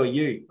when I saw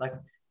you. Like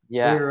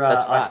Yeah,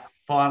 that's I right.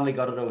 finally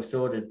got it all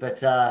sorted.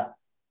 But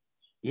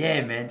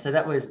yeah, man. So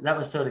that was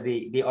sort of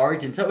the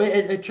origin. So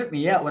it tripped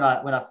me out when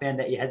I found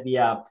that you had the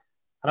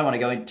I don't want to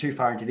go in too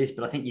far into this,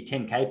 but I think your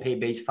 10K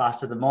PB is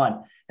faster than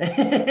mine.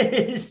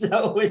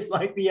 So it's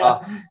like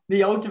Oh,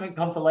 the ultimate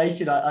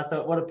compilation. I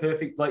thought, what a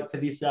perfect bloke for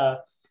this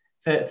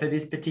for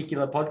this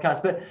particular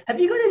podcast. But have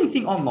you got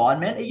anything online,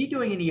 man? Are you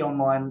doing any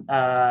online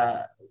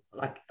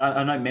like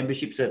I know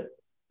memberships are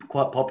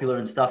quite popular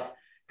and stuff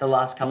the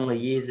last couple of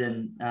mm, years,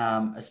 and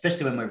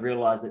especially when we've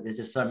realized that there's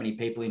just so many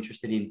people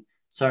interested in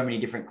so many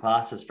different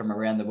classes from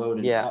around the world.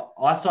 And yeah.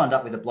 I signed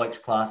up with a bloke's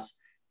class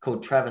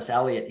called Travis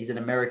Elliott. He's an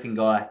American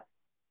guy,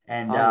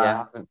 and Oh,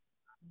 yeah.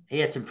 he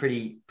had some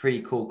pretty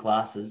cool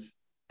classes.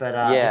 But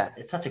Yeah.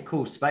 it's such a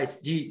cool space.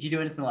 Do you do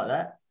anything like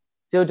that?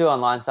 Still do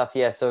online stuff.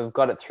 Yeah. So we've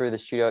got it through the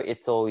studio.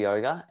 It's all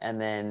yoga. And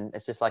then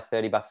it's just like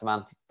 $30 a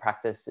month.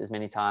 Practice as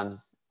many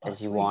times Oh,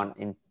 as you sweet. want.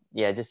 And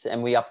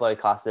we upload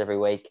classes every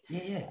week.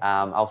 Yeah, yeah.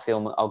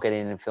 I'll get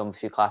in and film a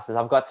few classes.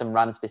 I've got some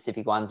run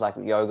specific ones like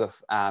yoga,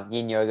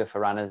 yin yoga for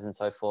runners and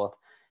so forth.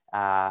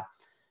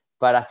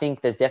 But I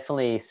think there's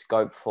definitely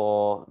scope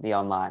for the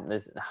online.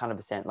 There's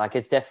 100%. Like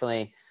it's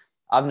definitely,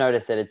 I've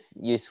noticed that it's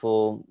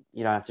useful.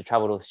 You don't have to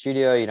travel to a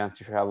studio. You don't have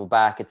to travel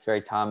back. It's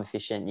very time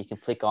efficient. You can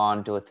flick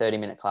on, do a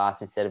 30-minute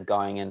class instead of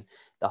going, and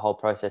the whole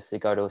process to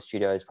go to a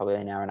studio is probably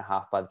an hour and a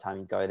half by the time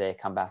you go there,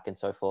 come back and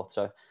so forth.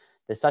 So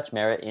there's such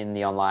merit in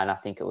the online. I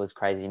think it was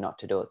crazy not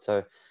to do it.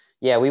 So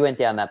yeah, we went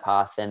down that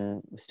path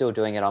and we're still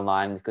doing it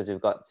online because we've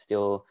got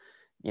still,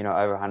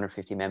 over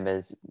 150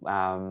 members,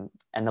 and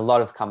a lot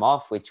have come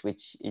off,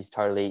 which is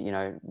totally,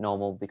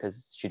 normal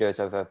because studios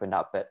have opened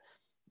up. But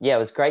yeah, it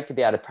was great to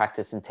be able to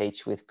practice and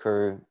teach with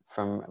crew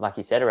from, like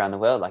you said, around the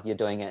world. Like you're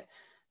doing it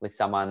with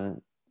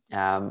someone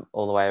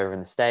all the way over in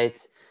the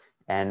States,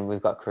 and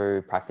we've got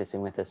crew practicing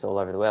with us all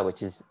over the world,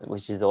 which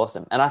is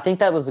awesome. And I think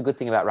that was a good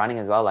thing about running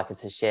as well. Like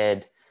it's a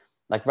shared,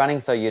 like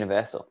running's so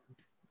universal.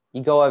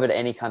 You go over to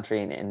any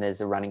country and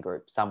there's a running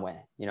group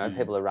somewhere. Mm.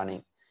 People are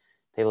running,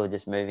 people are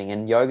just moving,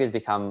 and yoga's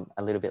become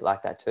a little bit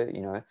like that too.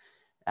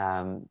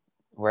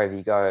 Wherever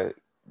you go,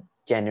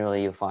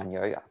 generally you'll find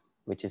yoga,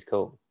 which is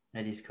cool.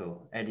 That is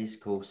cool. That is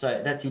cool.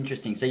 So that's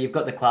interesting. So you've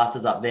got the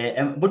classes up there.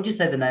 And what did you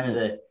say the name of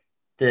Mm.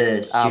 the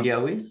Um,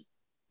 studio is?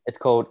 it's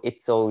called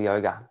It's All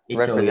Yoga. It's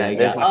All Represent.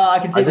 There's Yoga. Oh, I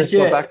can I see the just got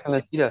shirt. back from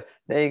the studio.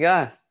 There you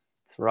go.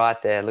 It's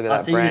right there. Look at Oh,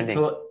 that so branding.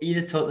 you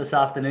just taught this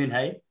afternoon,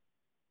 hey?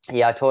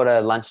 Yeah, I taught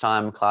a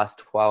lunchtime class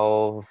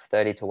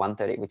 12:30 to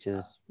 1:30,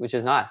 which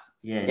is nice.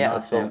 Yeah, Yeah, it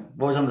was nice, cool. man.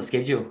 What was on the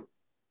schedule?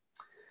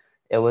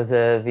 It was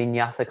a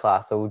vinyasa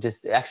class, so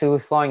we're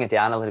slowing it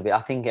down a little bit.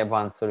 I think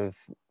everyone's sort of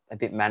a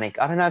bit manic.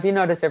 I don't know if you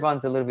notice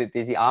everyone's a little bit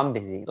busy. I'm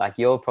busy. Like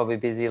you're probably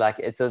busy. Like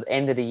it's the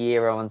end of the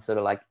year. Everyone's sort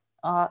of like,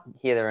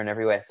 here, there, and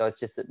everywhere. So it's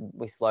just that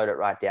we slowed it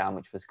right down,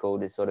 which was cool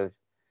to sort of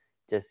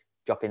just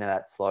drop into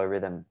that slow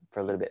rhythm for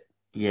a little bit.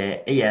 Yeah,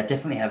 yeah,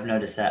 definitely have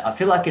noticed that. I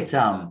feel like it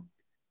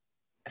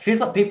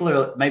feels like people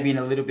are maybe in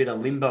a little bit of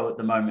limbo at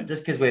the moment,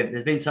 just because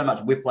there's been so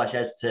much whiplash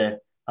as to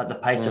like the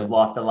pace of Mm,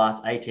 life the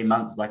last 18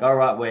 months. Like, all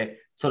right, we're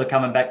sort of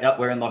coming back. No,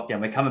 we're in lockdown.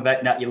 We're coming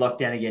back. Now you're locked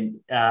down again.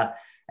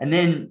 And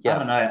then I yeah.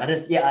 don't know.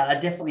 I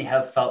definitely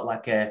have felt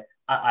like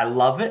I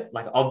love it.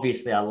 Like,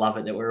 obviously, I love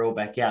it that we're all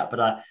back out, but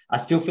I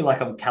still feel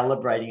like I'm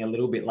calibrating a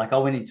little bit. Like, I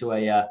went into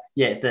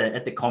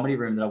at the comedy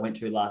room that I went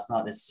to last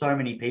night. There's so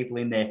many people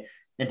in there,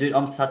 and dude,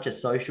 I'm such a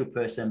social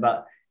person,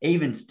 but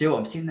even still,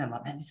 I'm sitting there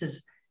like, man,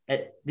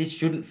 this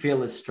shouldn't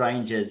feel as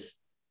strange as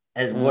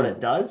what it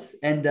Mm, does.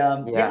 And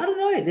yeah, yeah. I don't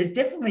know. There's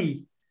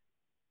definitely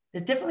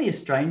a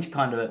strange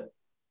kind of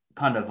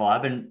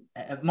vibe.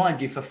 And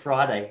mind you, for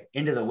Friday,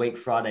 end of the week,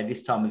 Friday,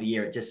 this time of the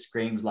year, it just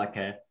screams like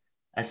a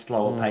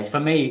slower pace. Mm, For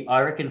me,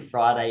 I reckon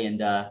Friday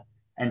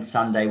and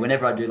Sunday,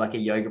 whenever I do like a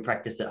yoga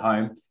practice at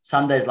home,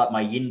 Sunday's like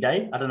my yin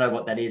day. I don't know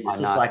what that is. It's I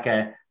just know. like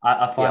I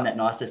Yeah. find that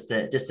nice just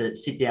to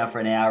sit down for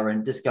an hour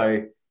and just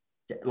go,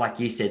 like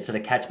you said, sort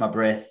of catch my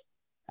breath,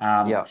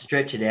 Yeah.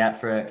 stretch it out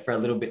for a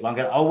little bit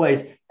longer.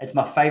 Always, it's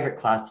my favorite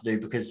class to do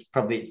because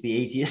probably it's the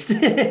easiest.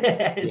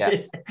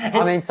 Yeah.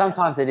 I mean,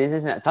 sometimes it is,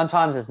 isn't it?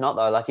 Sometimes it's not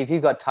though. Like if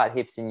you've got tight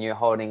hips and you're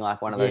holding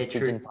like one of those Yeah,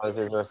 pigeon true.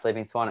 poses or a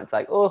sleeping swan, it's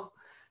like, oh,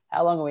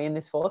 how long are we in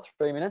this for?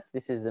 3 minutes?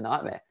 This is a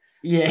nightmare.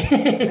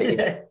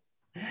 Yeah.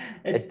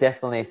 It's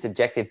definitely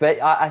subjective,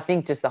 but I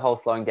think just the whole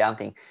slowing down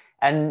thing.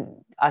 And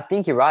I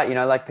think you're right.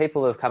 Like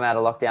people have come out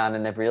of lockdown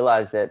and they've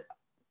realized that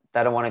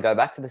they don't want to go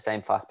back to the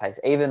same fast pace,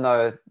 even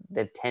though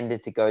they've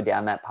tended to go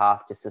down that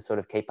path just to sort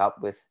of keep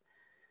up with,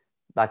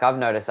 like I've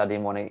noticed I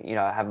didn't want to,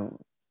 I haven't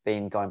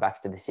been going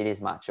back to the city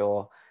as much,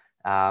 or,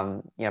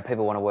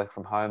 people want to work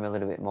from home a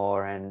little bit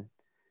more, and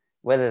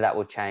whether that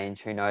will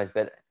change, who knows?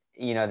 But,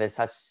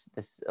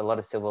 there's a lot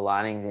of silver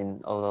linings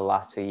in all the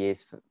last 2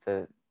 years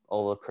for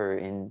all the crew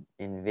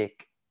in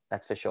Vic.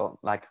 That's for sure.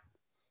 Like,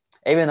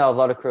 even though a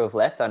lot of crew have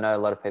left, I know a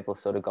lot of people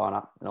have sort of gone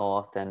up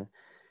north and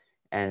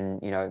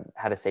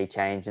had a sea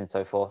change and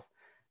so forth.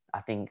 I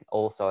think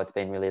also it's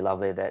been really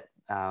lovely that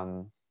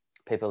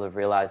people have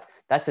realized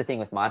that's the thing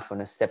with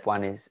mindfulness. Step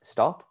 1 is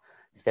stop.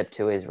 Step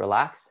 2 is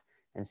relax.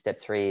 And step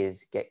 3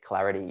 is get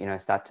clarity,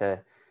 start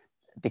to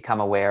become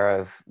aware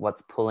of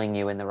what's pulling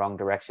you in the wrong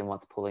direction,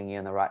 what's pulling you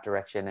in the right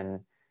direction. And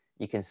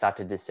you can start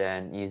to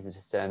use the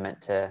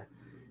discernment to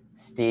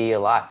steer your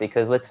life.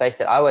 Because let's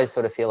face it, I always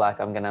sort of feel like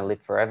I'm going to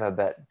live forever,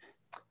 but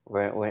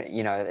we're,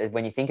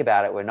 when you think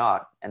about it, we're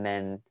not. And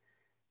then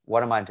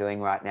what am I doing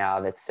right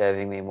now that's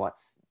serving me and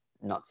what's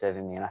not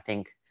serving me? And I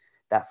think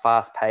that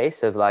fast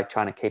pace of like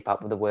trying to keep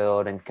up with the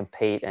world and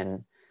compete,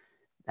 and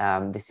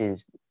this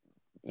is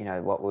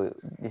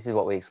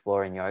what we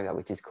explore in yoga,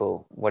 which is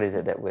cool. What is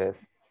it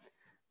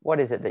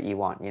that you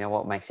want?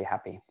 What makes you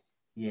happy?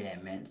 Yeah,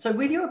 man. So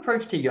with your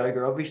approach to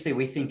yoga, obviously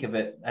we think of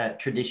it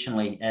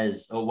traditionally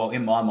as, or well,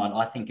 in my mind,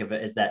 I think of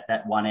it as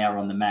that 1 hour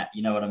on the mat.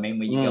 You know what I mean?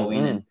 Where you go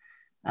in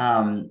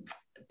and,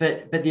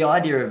 but the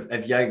idea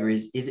of yoga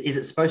is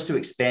it supposed to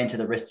expand to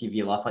the rest of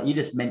your life? Like you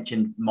just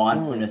mentioned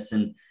mindfulness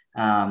and,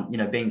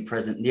 being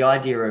present. The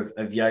idea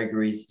of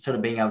yoga is sort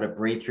of being able to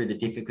breathe through the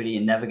difficulty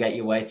and navigate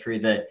your way through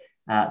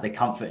the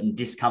comfort and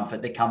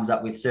discomfort that comes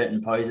up with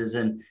certain poses.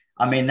 And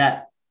I mean,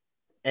 that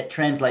it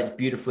translates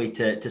beautifully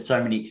to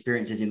so many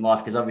experiences in life,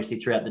 because obviously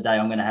throughout the day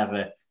I'm going to have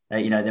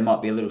there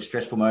might be a little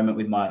stressful moment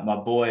with my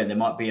boy, and there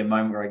might be a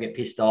moment where I get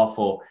pissed off,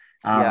 or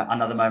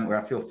another moment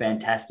where I feel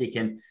fantastic.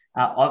 And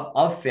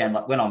I've found,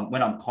 like when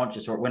I'm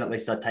conscious, or when at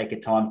least I take a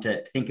time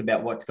to think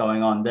about what's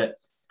going on, that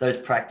those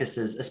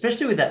practices,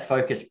 especially with that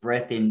focused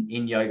breath in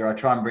yoga, I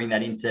try and bring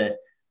that into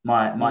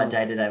my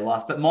day-to-day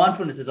life. But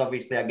mindfulness is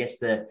obviously, I guess,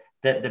 the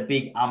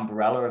big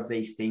umbrella of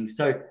these things.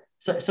 So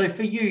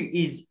for you,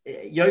 is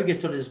yoga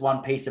sort of just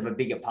one piece of a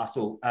bigger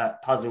puzzle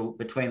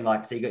between,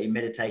 like, so you got your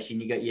meditation,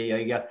 you got your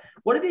yoga.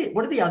 What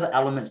are the other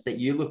elements that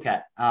you look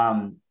at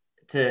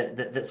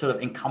that sort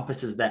of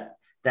encompasses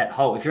that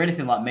whole? If you're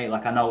anything like me,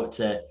 like I know it's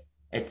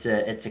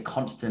a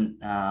constant,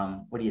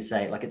 what do you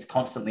say? Like it's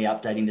constantly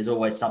updating. There's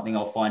always something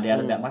I'll find out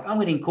about. I'm like, I'm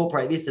going to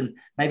incorporate this and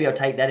maybe I'll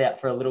take that out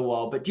for a little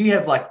while. But do you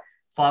have like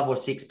 5 or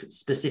 6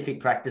 specific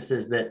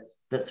practices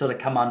that sort of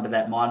come under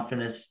that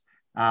mindfulness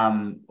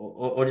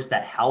or just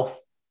that health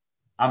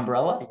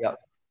umbrella?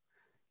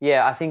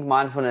 Yeah, I think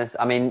mindfulness,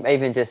 I mean,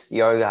 even just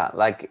yoga,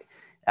 like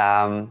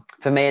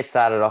for me, it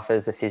started off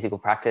as the physical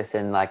practice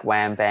and like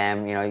wham,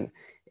 bam,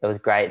 it was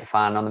great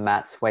fun on the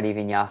mat, sweaty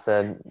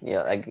vinyasa.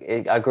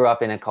 I grew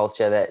up in a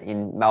culture that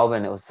in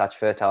Melbourne, it was such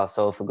fertile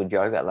soil for good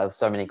yoga. There were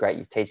so many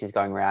great teachers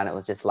going around. It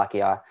was just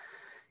lucky I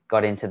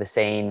got into the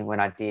scene when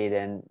I did,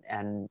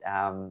 and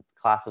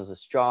classes were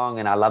strong,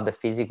 and I loved the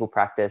physical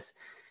practice.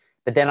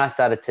 But then I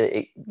started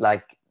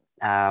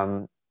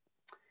to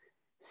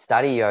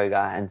study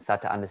yoga and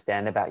start to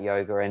understand about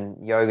yoga,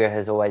 and yoga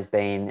has always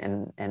been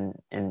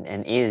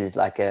and is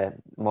like a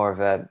more of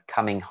a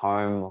coming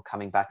home or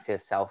coming back to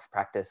self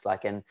practice.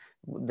 Like, and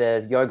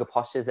the yoga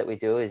postures that we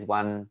do is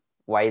one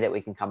way that we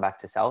can come back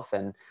to self,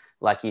 and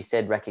like you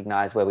said,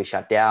 recognize where we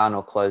shut down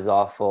or close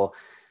off, or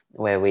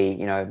where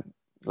we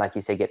like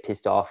you said, get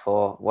pissed off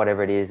or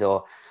whatever it is,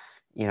 or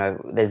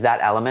there's that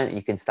element.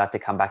 You can start to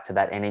come back to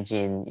that energy,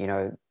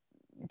 and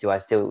do I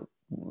still,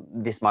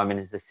 this moment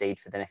is the seed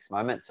for the next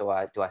moment.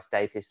 So do I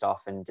stay pissed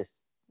off and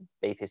just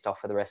be pissed off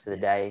for the rest of the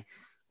day?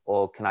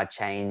 Or can I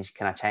change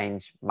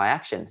my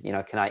actions?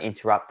 Can I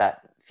interrupt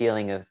that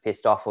feeling of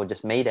pissed off, or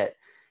just meet it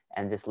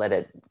and just let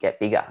it get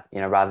bigger,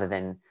 rather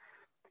than,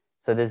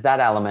 so there's that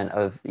element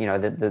of,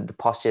 the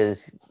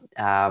postures,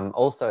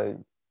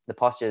 also the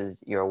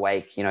postures, you're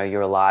awake,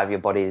 you're alive,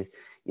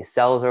 your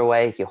cells are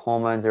awake, your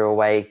hormones are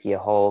awake, your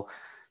whole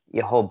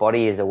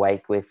body is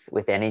awake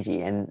with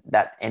energy, and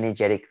that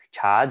energetic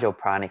charge or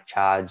pranic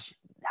charge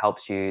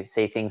helps you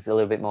see things a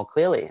little bit more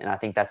clearly. And I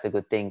think that's a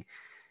good thing.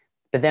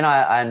 But then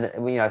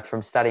I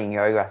from studying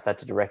yoga, I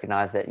started to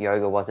recognize that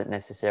yoga wasn't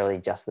necessarily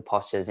just the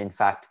postures. In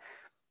fact,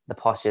 the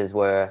postures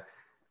were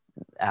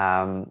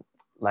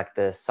like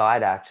the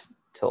side act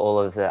to all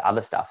of the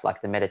other stuff,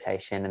 like the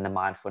meditation and the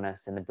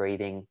mindfulness and the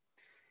breathing,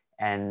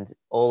 and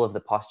all of the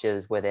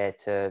postures were there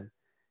to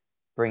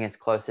bring us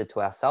closer to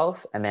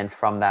ourselves. And then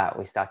from that,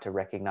 we start to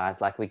recognize,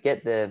 like, we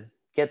get the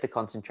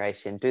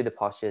concentration, do the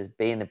postures,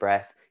 be in the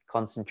breath,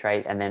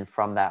 concentrate. And then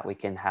from that, we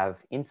can have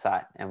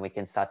insight, and we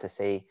can start to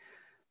see,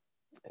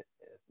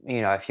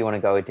 if you want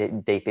to go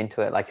deep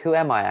into it, like, who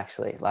am I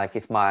actually? Like,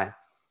 if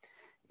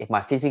if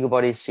my physical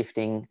body is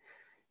shifting,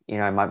 you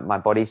know, my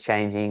body's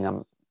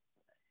changing,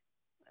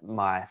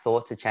 my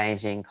thoughts are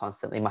changing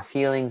constantly, my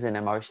feelings and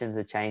emotions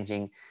are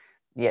changing.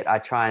 Yet I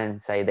try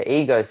and say the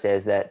ego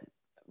says that,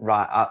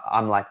 right,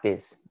 I'm like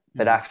this,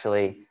 but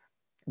actually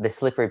the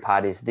slippery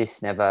part is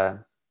this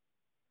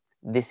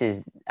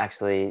is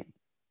actually,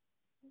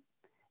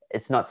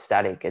 it's not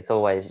static, it's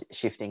always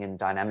shifting and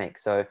dynamic.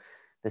 So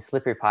the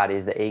slippery part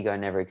is the ego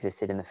never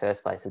existed in the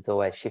first place. It's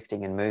always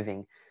shifting and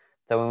moving.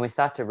 So when we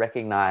start to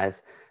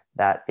recognize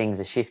that things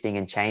are shifting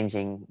and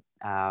changing,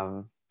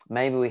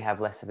 maybe we have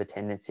less of a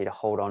tendency to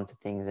hold on to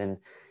things and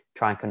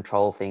try and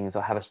control things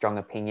or have a strong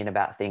opinion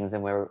about things,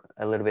 and we're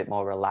a little bit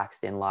more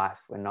relaxed in life.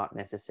 We're not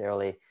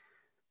necessarily,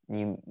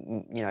 you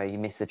know, you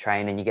miss the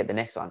train and you get the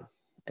next one.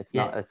 It's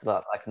not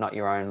like not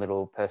your own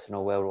little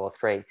personal World War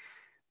III,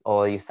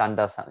 or your son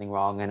does something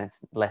wrong and it's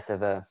less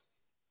of a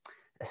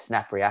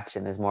snap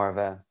reaction. There's more of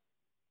a,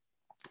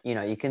 you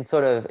know, you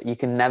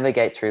can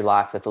navigate through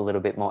life with a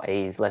little bit more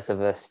ease, less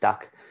of a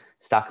stuck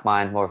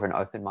mind, more of an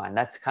open mind.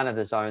 That's kind of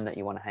the zone that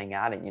you want to hang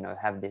out in, you know,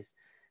 have this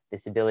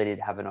ability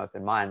to have an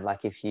open mind.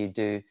 Like if you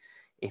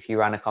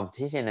run a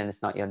competition and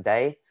it's not your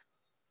day,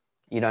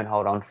 you don't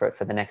hold on for it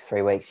for the next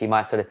 3 weeks. You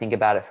might sort of think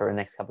about it for the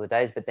next couple of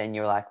days, but then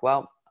you're like,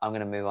 well, I'm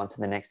going to move on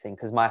to the next thing,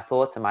 because my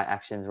thoughts and my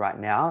actions right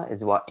now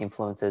is what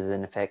influences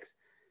and affects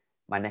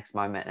my next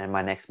moment and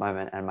my next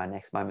moment and my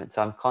next moment.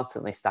 So I'm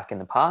constantly stuck in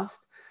the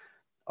past,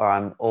 or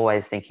I'm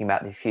always thinking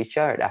about the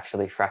future. It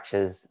actually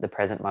fractures the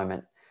present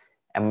moment.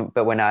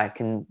 But when I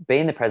can be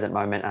in the present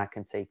moment and I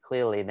can see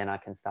clearly, then I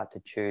can start to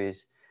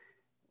choose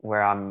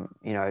where I'm,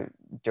 you know,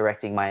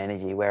 directing my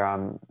energy, where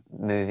I'm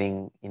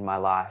moving in my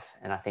life.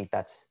 And I think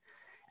that's,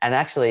 and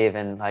actually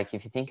even like,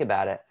 if you think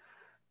about it,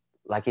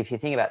 like if you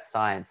think about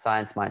science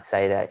might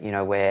say that, you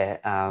know, we're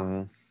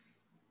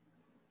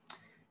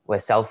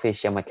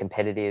selfish and we're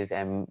competitive,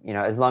 and, you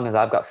know, as long as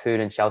I've got food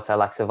and shelter,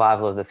 like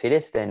survival of the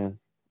fittest, then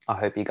I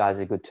hope you guys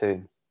are good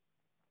too.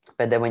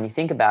 But then when you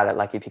think about it,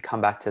 like if you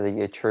come back to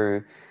your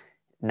true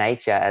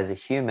nature as a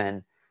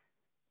human,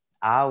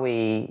 are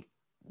we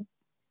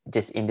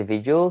just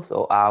individuals,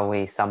 or are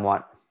we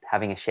somewhat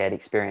having a shared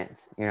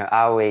experience? You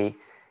know,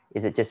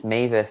 is it just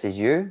me versus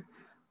you,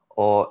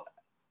 or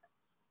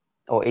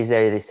is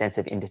there this sense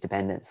of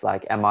interdependence?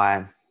 Like, am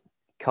I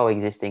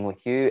coexisting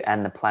with you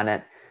and the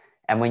planet?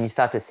 And when you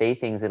start to see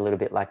things a little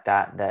bit like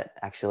that, that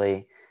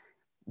actually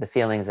the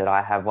feelings that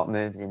I have, what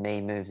moves in me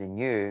moves in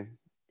you.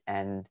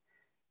 And,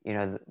 you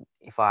know,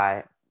 if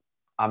I'm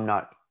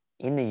not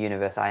in the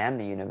universe, I am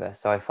the universe.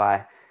 So if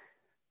I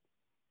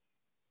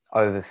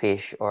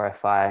overfish, or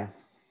if I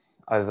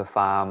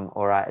overfarm,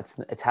 or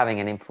it's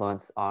having an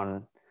influence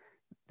on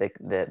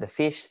the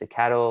fish, the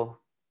cattle,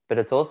 but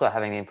it's also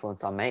having an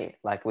influence on me.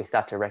 Like we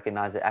start to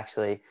recognize that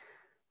actually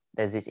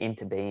there's this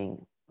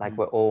interbeing, like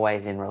we're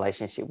always in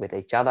relationship with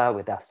each other,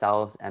 with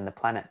ourselves and the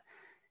planet.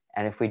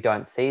 And if we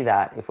don't see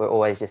that, if we're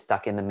always just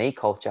stuck in the me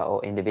culture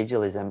or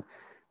individualism,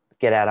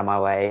 get out of my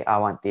way, I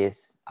want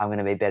this, I'm going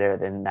to be better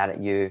than that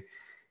at you,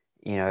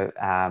 you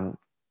know,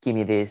 give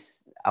me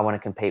this, I want to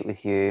compete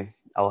with you,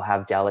 I'll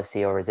have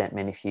jealousy or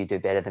resentment if you do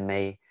better than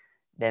me,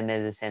 then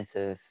there's a sense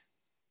of,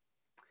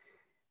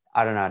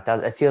 I don't know,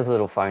 it feels a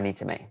little phony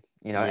to me,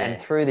 you know.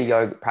 And through the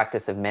yoga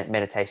practice of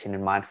meditation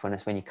and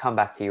mindfulness, when you come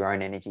back to your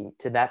own energy,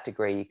 to that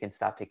degree, you can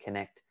start to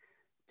connect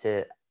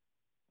to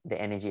the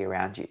energy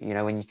around you. You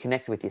know, when you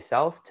connect with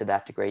yourself, to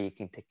that degree, you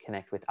can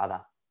connect with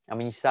other. And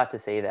when you start to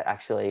see that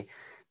actually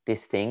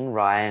this thing,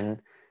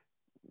 Ryan,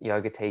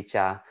 yoga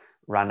teacher,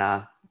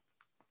 runner,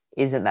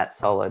 isn't that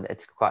solid,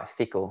 it's quite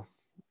fickle,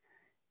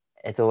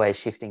 it's always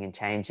shifting and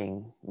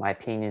changing, my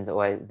opinions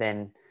always,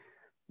 then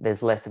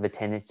there's less of a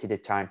tendency to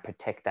try and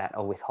protect that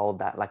or withhold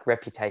that. Like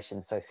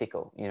reputation's so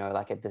fickle, you know,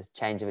 like at the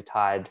change of a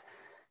tide,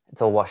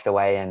 it's all washed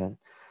away. And,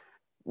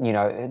 you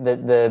know,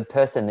 the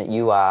person that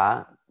you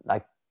are,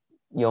 like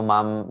your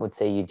mum would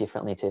see you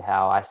differently to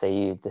how I see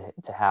you,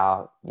 to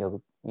how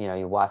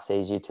your wife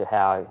sees you, to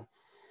how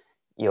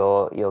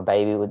your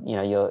baby would, you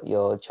know,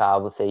 your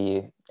child would see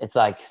you. It's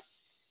like,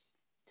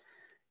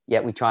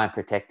 yet we try and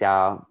protect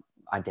our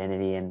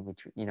identity, and we,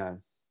 you know,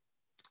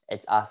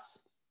 it's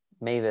us,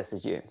 me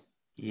versus you.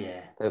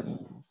 Yeah.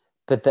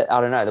 But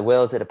I don't know, the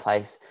world's at a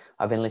place,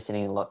 I've been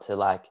listening a lot to,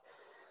 like,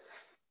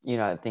 you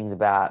know, things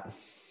about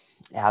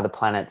how the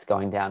planet's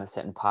going down a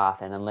certain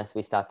path. And unless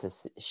we start to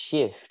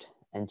shift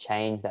and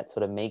change that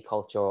sort of me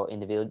culture or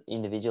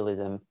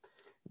individualism,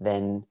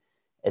 then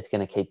it's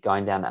going to keep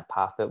going down that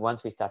path. But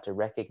once we start to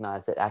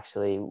recognize that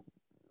actually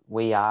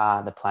we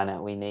are the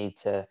planet, we need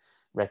to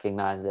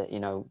recognize that, you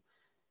know,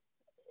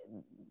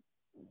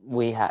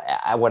 we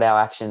have what our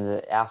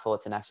actions, our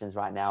thoughts and actions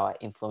right now are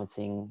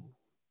influencing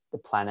the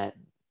planet,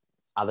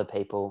 other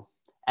people.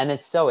 And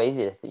it's so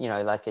easy to, you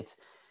know, like it's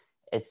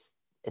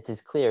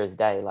as clear as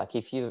day. Like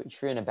if you're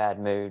in a bad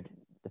mood,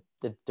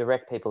 the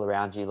direct people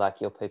around you,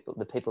 like your people,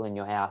 the people in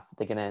your house,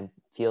 they're going to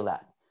feel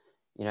that.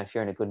 You know, if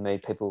you're in a good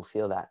mood, people will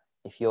feel that.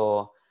 If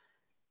you're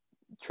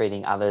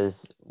treating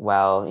others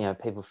well, you know,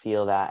 people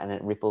feel that, and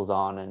it ripples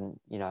on. And,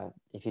 you know,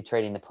 if you're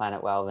treating the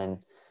planet well, then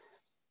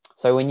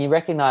So when you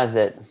recognize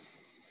that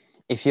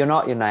if you're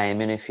not your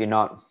name, and if you're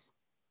not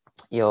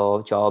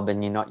your job,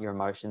 and you're not your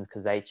emotions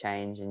because they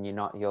change, and you're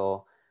not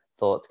your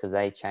thoughts because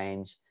they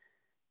change,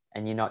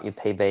 and you're not your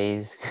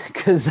PBs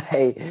because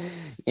they,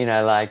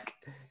 like,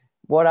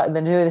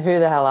 then who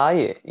the hell are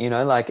you?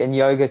 Like, and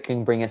yoga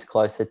can bring us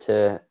closer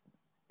to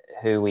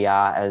who we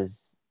are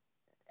as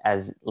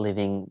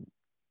living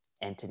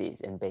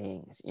entities and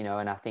beings,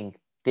 and I think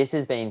this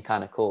has been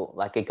kind of cool.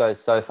 Like, it goes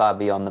so far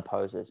beyond the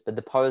poses, but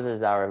the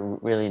poses are a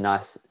really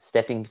nice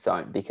stepping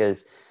stone,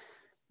 because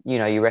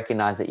you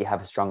recognize that you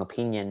have a strong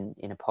opinion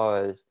in a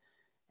pose,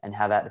 and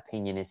how that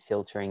opinion is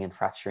filtering and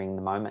fracturing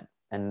the moment,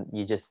 and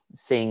you're just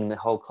seeing the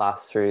whole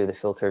class through the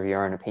filter of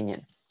your own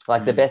opinion.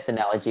 Like, the best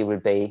analogy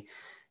would be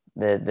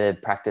the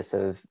practice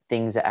of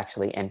things that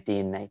actually empty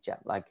in nature.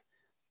 Like,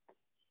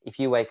 if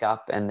you wake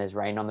up and there's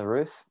rain on the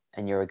roof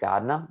and you're a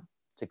gardener,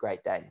 it's a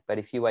great day. But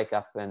if you wake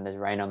up and there's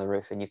rain on the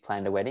roof and you've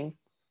planned a wedding,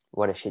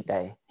 what a shit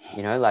day,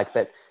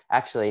 but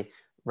actually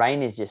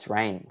rain is just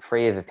rain,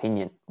 free of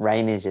opinion.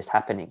 Rain is just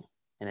happening,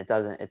 and it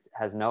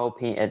has no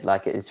opinion.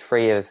 It's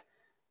free of,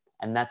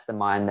 and that's the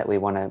mind that we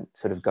want to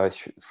sort of go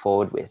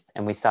forward with.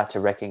 And we start to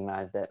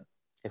recognize that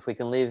if we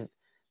can live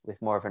with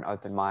more of an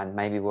open mind,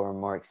 maybe we're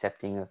more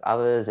accepting of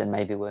others, and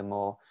maybe we're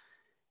more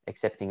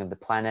accepting of the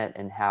planet,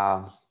 and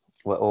how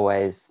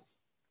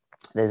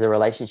there's a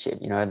relationship,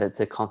 that's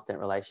a constant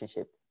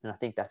relationship. And I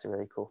think that's a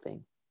really cool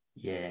thing.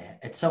 Yeah,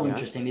 it's so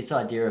interesting, this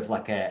idea of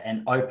like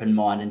an open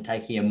mind, and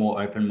taking a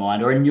more open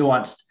mind, or a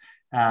nuanced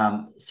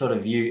sort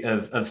of view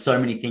of so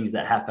many things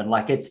that happen.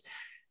 Like, it's,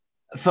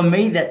 for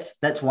me,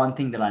 that's one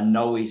thing that I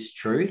know is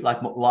true.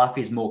 Like, life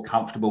is more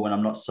comfortable when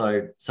I'm not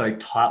so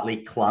tightly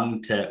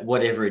clung to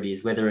whatever it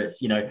is, whether it's,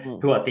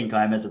 who I think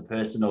I am as a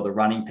person, or the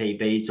running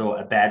PBs, or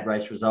a bad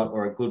race result,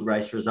 or a good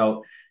race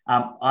result.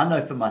 I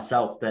know for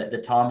myself that the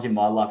times in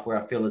my life where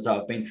I feel as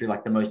though I've been through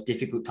like the most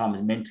difficult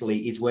times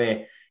mentally is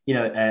where,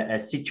 a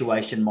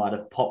situation might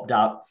have popped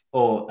up,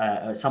 or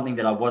something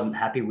that I wasn't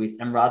happy with.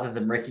 And rather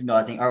than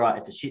recognizing, all right,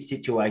 it's a shit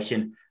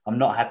situation, I'm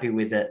not happy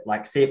with it,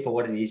 like, see it for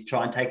what it is,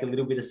 try and take a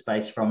little bit of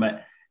space from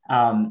it,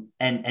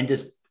 and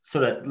just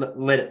sort of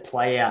let it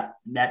play out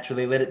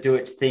naturally, let it do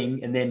its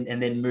thing, and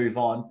then move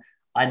on.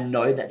 I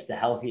know that's the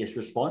healthiest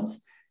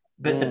response.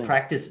 But the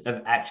practice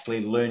of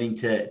actually learning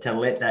to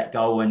let that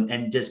go,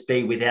 and just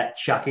be without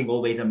chucking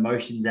all these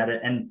emotions at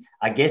it. And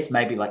I guess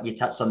maybe, like you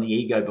touched on the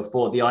ego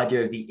before, the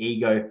idea of the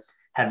ego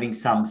having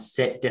some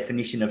set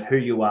definition of who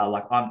you are.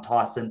 Like, I'm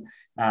Tyson,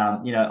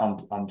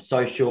 I'm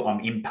social,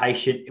 I'm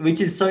impatient, which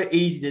is so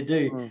easy to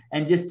do.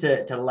 And just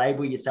to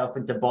label yourself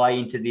and to buy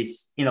into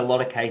this, in a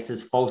lot of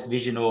cases, false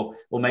vision, or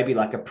maybe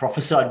like a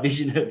prophesied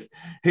vision of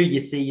who you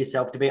see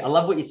yourself to be. I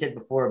love what you said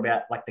before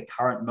about like the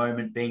current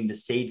moment being the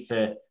seed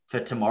for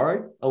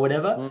tomorrow or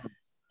whatever.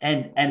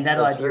 And that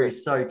so idea true.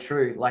 is so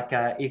true. Like,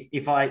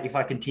 if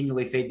I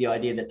continually feed the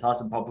idea that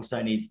Tyson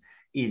Popplestone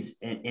is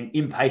an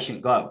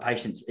impatient guy,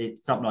 patience,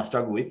 it's something I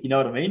struggle with. You know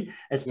what I mean?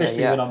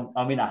 Especially when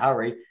I'm in a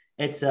hurry.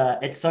 It's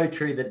so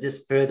true that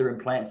just further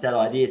implants that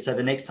idea. So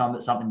the next time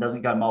that something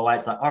doesn't go my way,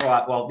 it's like, all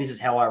right, well, this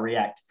is how I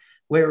react.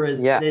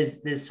 Whereas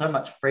there's so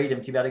much freedom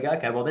to be able to go,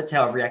 okay, well, that's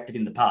how I've reacted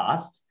in the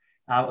past.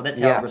 Or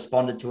that's how I've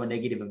responded to a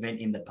negative event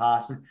in the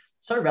past. And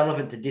so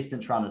relevant to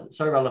distance runners. It's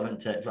so relevant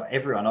to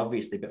everyone,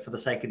 obviously, but for the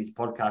sake of this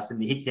podcast and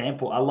the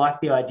example, I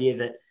like the idea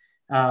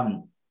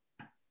that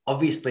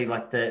obviously,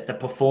 like, the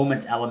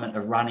performance element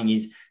of running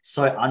is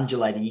so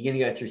undulating. You're going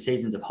to go through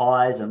seasons of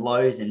highs and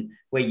lows, and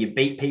where you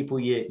beat people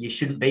you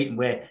shouldn't beat, and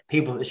where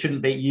people that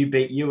shouldn't beat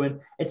you. And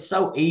it's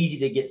so easy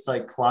to get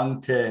so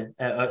clung to,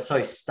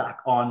 so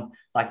stuck on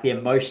like the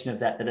emotion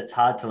of that it's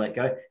hard to let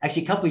go.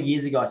 Actually, a couple of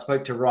years ago, I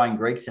spoke to Ryan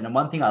Gregson, and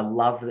one thing I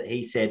loved that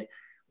he said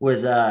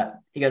was,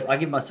 he goes, I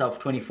give myself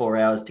 24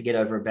 hours to get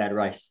over a bad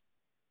race.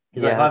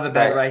 He's like, if I have a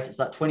bad race, it's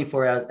like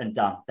 24 hours and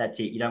done.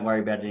 That's it. You don't worry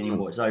about it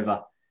anymore. It's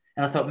over.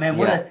 And I thought, man,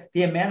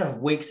 the amount of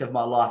weeks of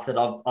my life that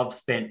I've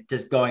spent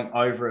just going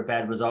over a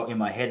bad result in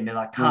my head, and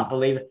I can't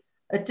believe it.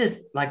 It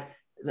just, like,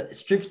 it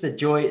strips the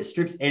joy, it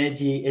strips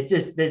energy. It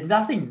just, there's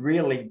nothing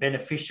really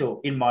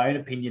beneficial, in my own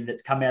opinion,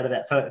 that's come out of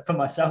that for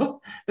myself.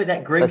 But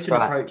that Gregson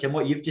approach and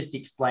what you've just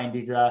explained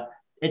is,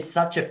 it's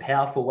such a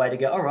powerful way to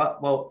go, all right,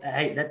 well,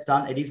 hey, that's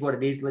done. It is what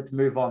it is. Let's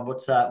move on.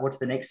 What's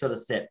the next sort of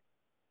step?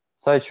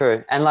 So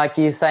true. And like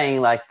you're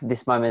saying, like,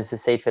 this moment is the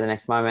seed for the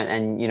next moment,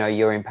 and,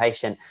 you're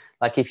impatient.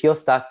 Like, if you're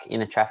stuck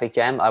in a traffic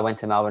jam, I went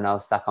to Melbourne, I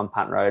was stuck on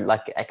Punt Road,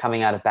 like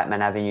coming out of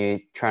Batman Avenue,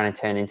 trying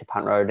to turn into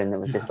Punt Road, and it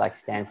was just like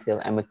standstill,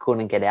 and we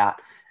couldn't get out,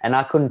 and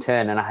I couldn't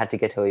turn, and I had to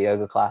get to a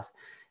yoga class.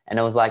 And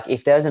it was like,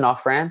 if there's an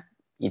off ramp,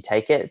 you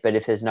take it. But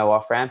if there's no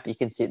off ramp, you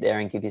can sit there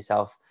and give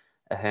yourself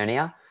a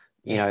hernia.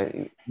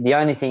 The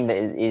only thing that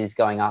is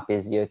going up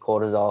is your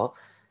cortisol,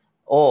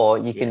 or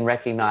you can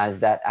recognize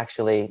that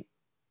actually,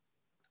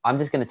 I'm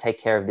just going to take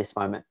care of this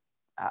moment.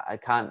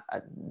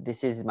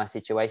 This is my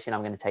situation.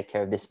 I'm going to take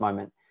care of this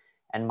moment.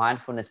 And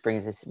mindfulness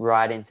brings us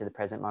right into the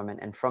present moment.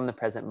 And from the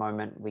present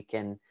moment,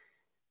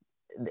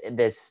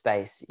 there's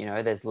space,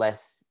 there's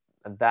less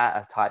of that,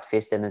 a tight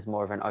fist, and there's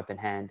more of an open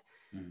hand.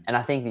 And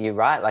I think you're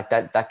right. Like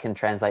that can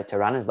translate to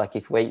runners. Like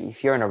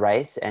if you're in a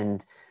race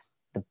and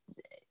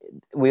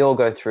we all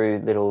go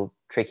through little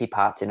tricky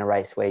parts in a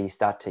race where you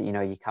start to,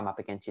 you come up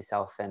against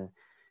yourself, and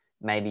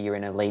maybe you're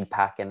in a lead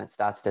pack and it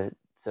starts to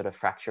sort of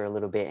fracture a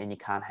little bit and you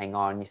can't hang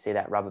on. You see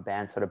that rubber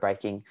band sort of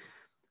breaking.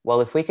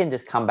 Well, if we can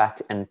just come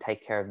back and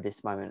take care of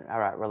this moment, all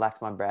right,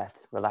 relax my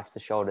breath, relax the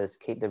shoulders,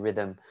 keep the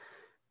rhythm,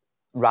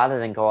 rather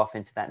than go off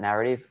into that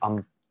narrative.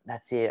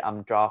 That's it.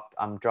 I'm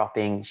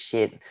dropping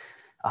shit.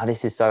 Oh,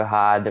 this is so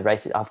hard. The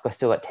race,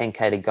 still got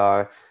 10K to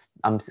go.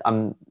 I'm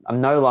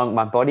no longer,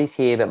 my body's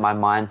here, but my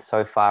mind's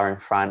so far in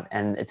front.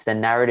 And it's the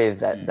narrative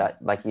that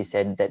like you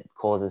said, that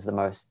causes the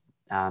most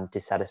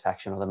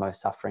dissatisfaction or the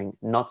most suffering,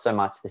 not so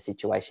much the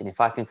situation. If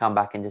I can come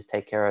back and just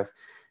take care of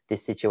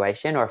this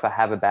situation, or if I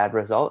have a bad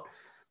result,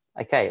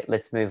 okay,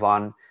 let's move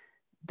on.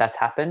 That's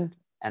happened,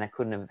 and it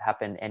couldn't have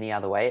happened any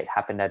other way. It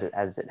happened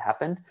as it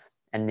happened.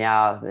 And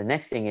now the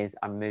next thing is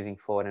I'm moving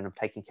forward and I'm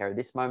taking care of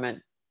this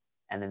moment,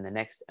 and then the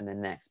next and the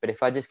next. But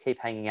if I just keep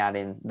hanging out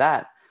in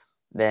that,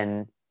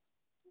 then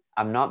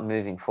I'm not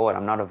moving forward.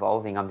 I'm not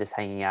evolving. I'm just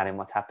hanging out in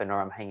what's happened,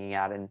 or I'm hanging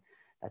out in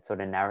that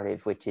sort of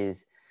narrative, which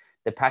is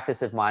the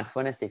practice of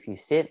mindfulness. If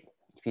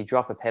you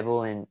drop a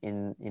pebble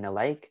in a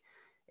lake,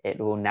 it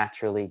will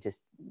naturally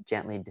just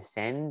gently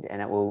descend,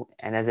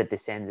 and as it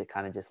descends, it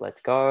kind of just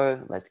lets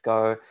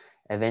go.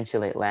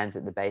 Eventually it lands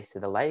at the base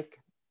of the lake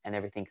and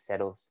everything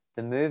settles.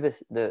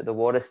 The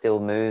water still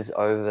moves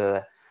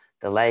over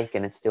the lake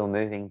and it's still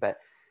moving. But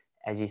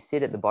as you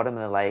sit at the bottom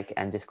of the lake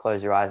and just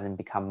close your eyes and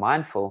become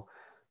mindful,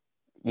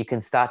 you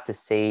can start to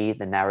see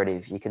the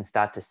narrative. You can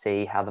start to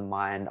see how the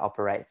mind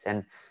operates.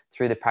 And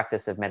through the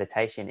practice of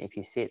meditation, if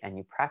you sit and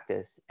you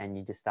practice and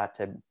you just start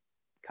to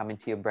come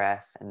into your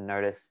breath and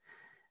notice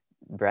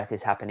breath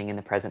is happening in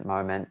the present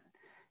moment,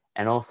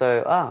 and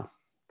also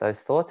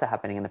those thoughts are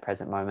happening in the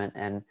present moment,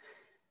 and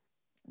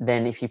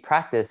then if you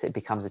practice, it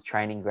becomes a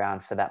training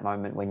ground for that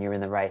moment when you're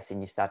in the race and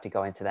you start to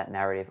go into that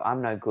narrative.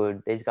 I'm no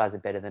good, these guys are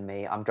better than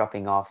me, I'm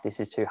dropping off, this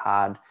is too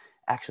hard.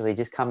 Actually,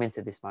 just come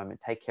into this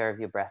moment, take care of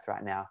your breath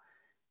right now,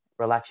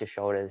 relax your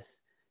shoulders,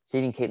 see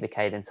if you can keep the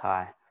cadence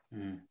high.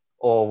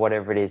 Or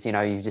whatever it is,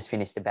 you've just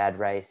finished a bad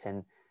race,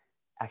 and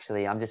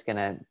actually I'm just going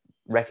to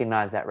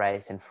recognize that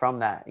race, and from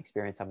that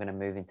experience I'm going to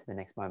move into the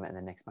next moment and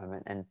the next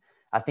moment. And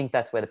I think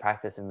that's where the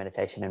practice of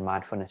meditation and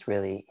mindfulness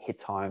really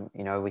hits home.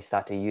 We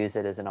start to use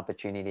it as an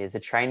opportunity, as a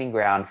training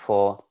ground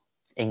for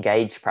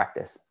engaged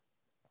practice.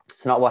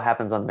 It's not what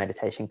happens on the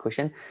meditation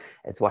cushion,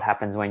 it's what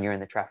happens when you're in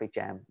the traffic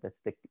jam.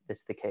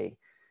 That's the key.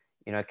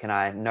 Can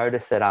I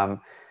notice that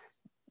I'm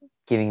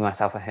giving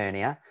myself a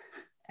hernia,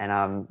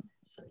 and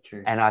so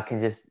true, and I can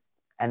just,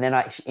 and then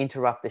I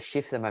interrupt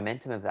shift the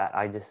momentum of that.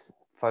 I just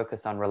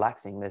focus on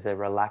relaxing. There's a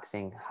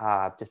relaxing,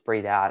 just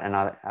breathe out, and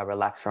I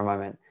relax for a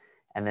moment,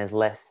 and there's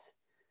less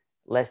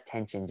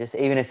tension. Just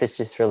even if it's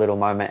just for a little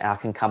moment, I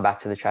can come back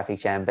to the traffic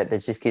jam, but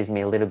that just gives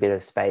me a little bit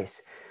of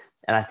space.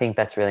 And I think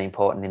that's really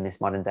important in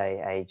this modern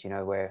day age,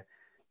 where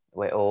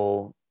we're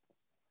all,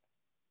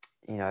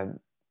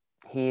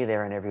 here,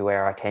 there, and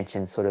everywhere. Our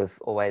attention's sort of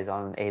always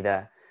on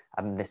either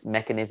this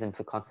mechanism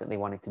for constantly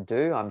wanting to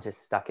do. I'm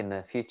just stuck in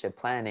the future,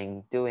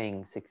 planning,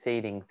 doing,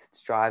 succeeding,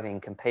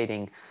 striving,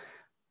 competing,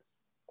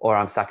 or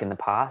I'm stuck in the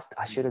past.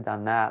 I should have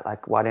done that.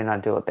 Like, why didn't I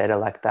do it better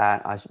like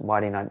that? Why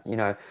didn't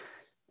I,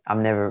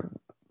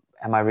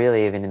 am I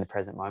really even in the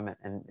present moment?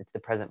 And it's the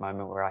present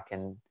moment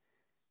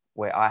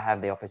where I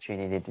have the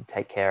opportunity to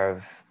take care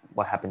of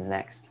what happens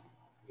next.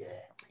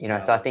 Yeah.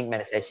 So I think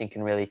meditation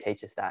can really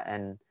teach us that.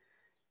 And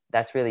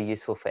that's really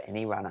useful for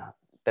any runner.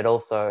 But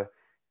also,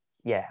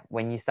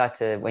 when you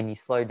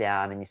slow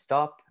down and you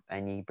stop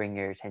and you bring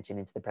your attention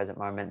into the present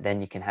moment, then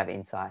you can have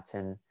insights,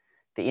 and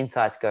the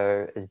insights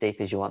go as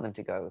deep as you want them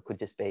to go. It could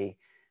just be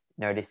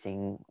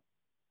noticing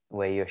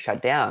where you're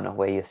shut down, or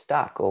where you're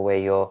stuck,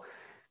 or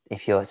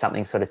if you're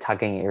something sort of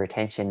tugging at your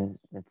attention,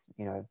 it's,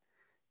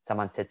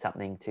 someone said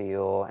something to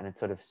you and it's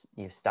sort of,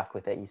 you're stuck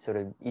with it.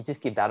 You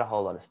just give that a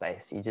whole lot of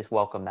space. You just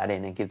welcome that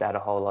in and give that a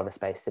whole lot of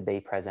space to be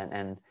present.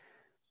 And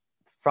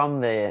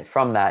from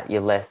that,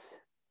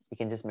 you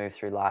can just move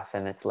through life,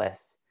 and it's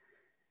less,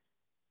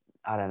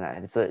 I don't know,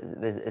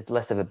 it's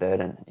less of a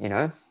burden,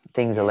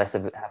 things are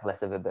have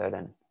less of a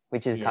burden,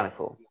 which is kind of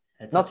cool.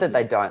 Not that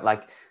they don't,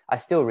 like, I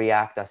still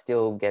react, I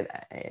still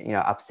get,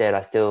 upset,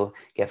 I still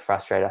get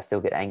frustrated, I still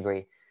get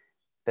angry,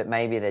 but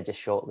maybe they're just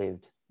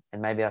short-lived,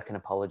 and maybe I can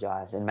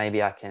apologize, and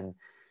maybe I can,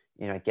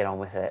 get on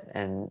with it,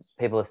 and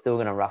people are still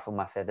going to ruffle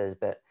my feathers,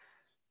 but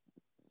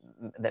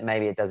that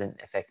maybe it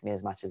doesn't affect me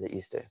as much as it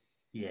used to.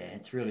 Yeah,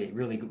 it's really,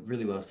 really good,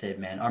 really well said,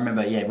 man. I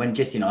remember, when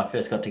Jesse and I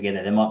first got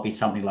together, there might be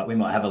something like we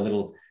might have a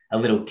little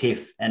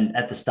tiff, and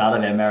at the start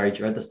of our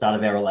marriage or at the start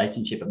of our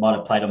relationship, it might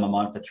have played on my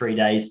mind for 3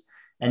 days.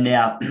 And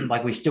now,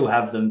 like, we still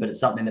have them, but it's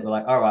something that we're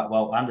like, all right,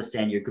 well, I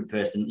understand you're a good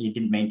person. You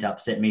didn't mean to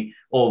upset me.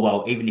 Or,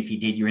 well, even if you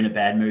did, you're in a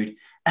bad mood.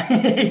 Do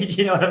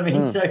you know what I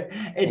mean? So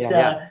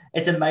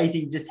it's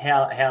amazing just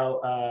how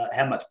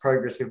much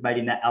progress we've made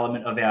in that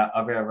element of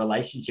our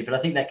relationship. And I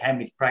think that came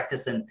with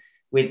practice. And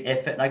with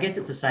effort. And I guess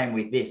it's the same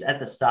with this. At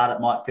the start,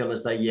 it might feel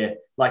as though you're,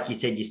 like you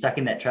said, you're stuck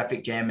in that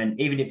traffic jam. And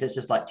even if it's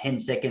just like 10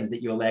 seconds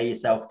that you allow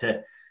yourself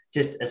to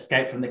just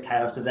escape from the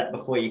chaos of that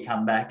before you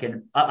come back.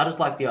 And I just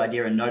like the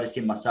idea and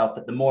noticing myself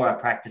that the more I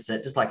practice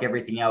it, just like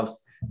everything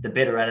else, the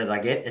better at it I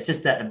get. It's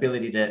just that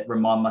ability to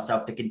remind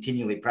myself to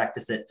continually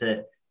practice it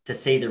to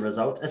see the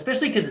results,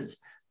 especially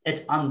because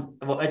it's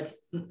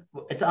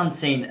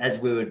unseen as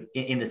we would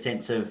in the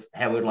sense of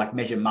how we would like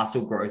measure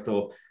muscle growth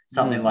or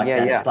something like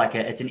that.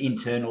 Yeah. It's an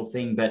internal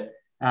thing, but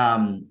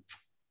I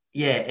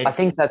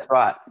think that's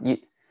right.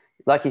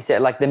 Like you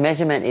said, like the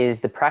measurement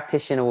is the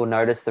practitioner will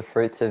notice the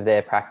fruits of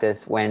their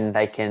practice when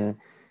they can,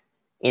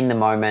 in the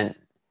moment,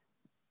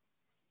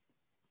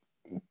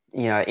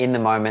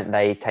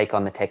 they take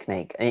on the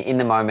technique. In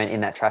the moment,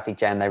 in that traffic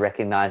jam, they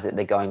recognize that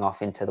they're going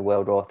off into the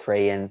World War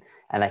III and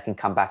they can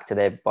come back to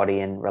their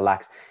body and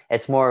relax.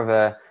 It's more of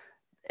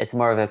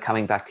a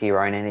coming back to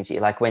your own energy.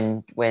 Like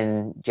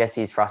when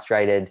Jesse's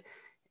frustrated,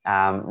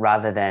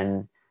 rather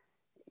than,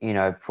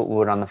 put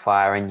wood on the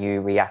fire and you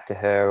react to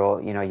her,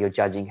 or, you're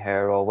judging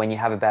her, or when you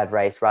have a bad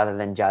race, rather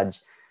than judge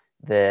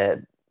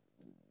the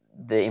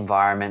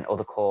environment or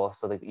the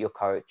course or your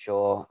coach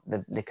or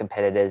the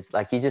competitors,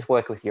 like you just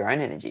work with your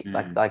own energy.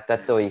 Like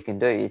that's all you can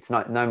do. It's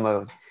no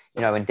more,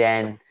 when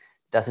Dan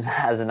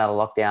has another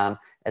lockdown,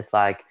 it's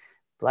like,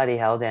 bloody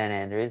hell, Dan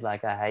Andrews,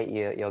 like I hate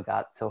you, your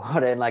guts or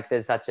what. And like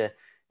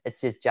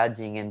it's just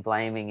judging and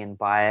blaming and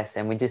bias.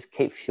 And we just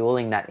keep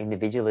fueling that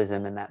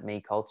individualism and that me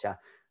culture,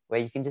 where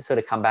you can just sort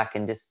of come back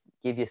and just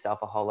give yourself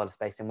a whole lot of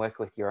space and work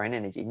with your own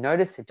energy.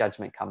 Notice if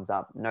judgment comes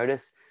up,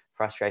 notice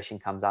frustration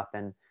comes up,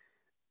 and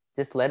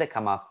just let it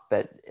come up.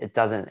 But it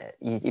doesn't,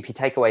 if you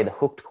take away the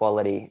hooked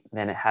quality,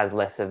 then it has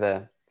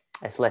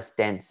it's less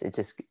dense.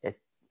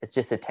 It's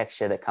just a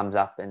texture that comes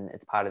up, and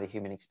it's part of the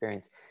human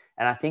experience.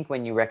 And I think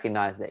when you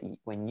recognize that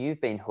when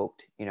you've been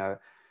hooked,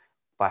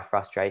 by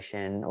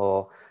frustration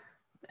or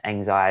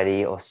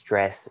anxiety or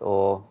stress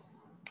or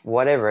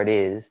whatever it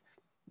is,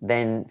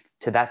 then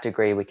to that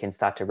degree, we can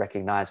start to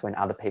recognize when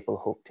other people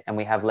are hooked, and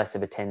we have less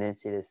of a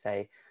tendency to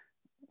say,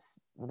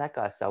 well, that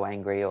guy's so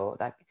angry, or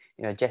that,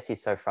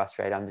 Jesse's so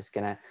frustrated, I'm just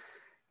going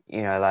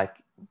to, like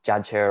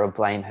judge her or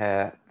blame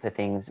her for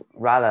things.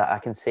 Rather, I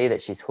can see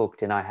that she's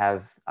hooked, and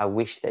I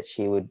wish that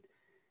she would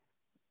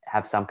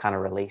have some kind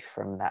of relief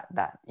from that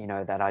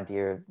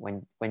idea of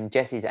when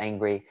Jesse's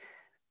angry,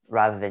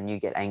 rather than you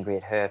get angry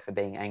at her for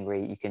being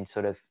angry, you can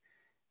sort of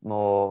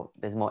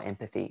there's more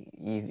empathy.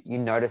 You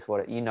notice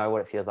what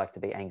it feels like to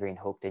be angry and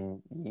hooked,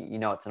 and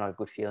it's not a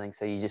good feeling.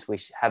 So you just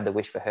have the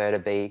wish for her to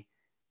be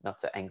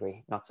not so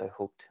angry, not so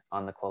hooked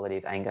on the quality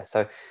of anger.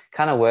 So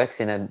kind of works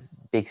in a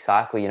big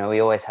cycle. We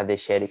always have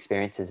these shared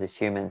experiences as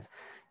humans.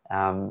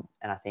 And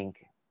I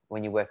think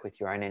when you work with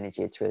your own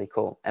energy, it's really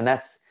cool. And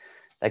that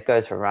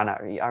goes for a runner.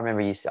 I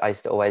remember I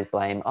used to always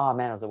blame, oh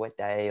man, it was a wet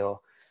day, or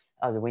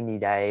it was a windy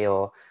day,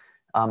 or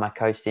oh, my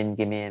coach didn't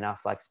give me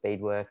enough like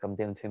speed work, I'm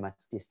doing too much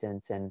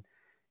distance, and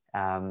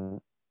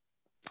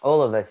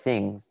all of those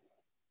things.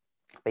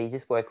 But you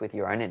just work with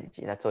your own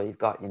energy. That's all you've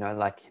got,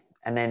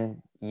 and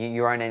then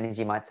your own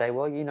energy might say,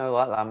 well,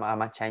 what, I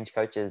might change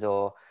coaches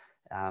or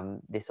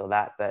this or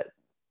that. But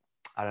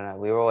I don't know.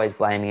 We were always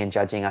blaming and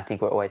judging. I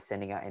think we're always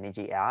sending our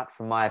energy out.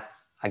 From my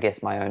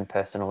own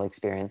personal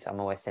experience, I'm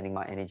always sending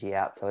my energy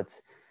out. So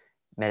it's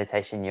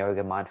meditation,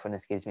 yoga,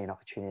 mindfulness gives me an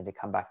opportunity to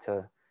come back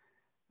to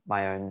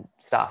my own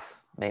stuff.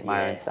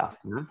 My own stuff.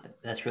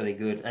 That's really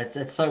good.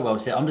 It's so well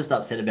said. I'm just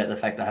upset about the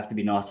fact that I have to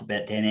be nice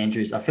about Dan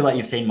Andrews. I feel like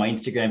you've seen my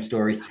Instagram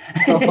stories.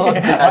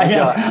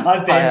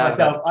 I banned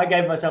myself. I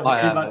gave myself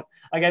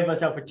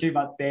a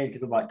 2-month ban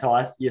because I'm like,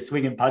 Tice, you're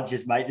swinging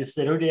punches, mate. Just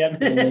settle down.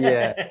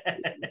 Yeah,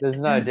 there's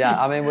no doubt.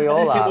 I mean, we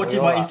all are.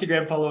 Watching my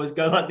Instagram followers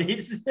go like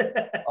this.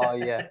 Oh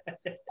yeah,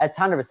 it's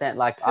 100%.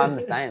 Like I'm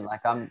the same.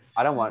 Like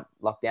I don't want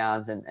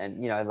lockdowns and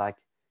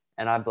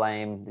and I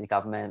blame the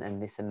government and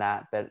this and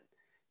that, but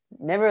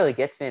never really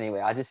gets me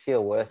anywhere. I just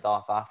feel worse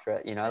off after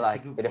it,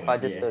 but if I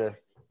just sort of,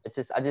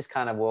 I just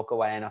kind of walk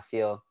away and I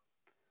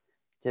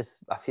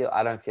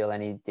don't feel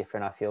any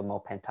different. I feel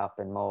more pent up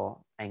and more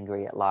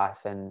angry at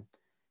life, and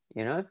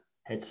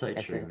it's so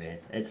true, man.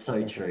 It's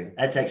so true.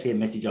 That's actually a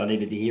message I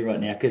needed to hear right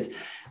now, because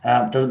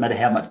it doesn't matter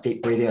how much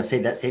deep breathing I see,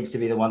 that seems to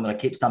be the one that I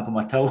keep stumping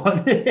my toe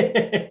on.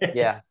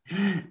 Yeah.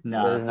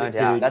 No, there's no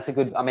doubt. Dude, that's a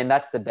good,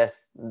 that's the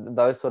best.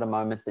 Those sort of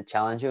moments that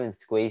challenge you and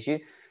squeeze you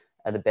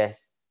are the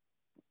best.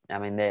 I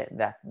mean,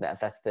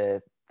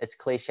 it's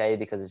cliche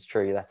because it's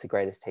true. That's the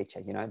greatest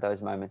teacher,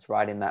 those moments,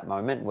 right in that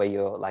moment where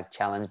you're like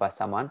challenged by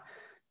someone,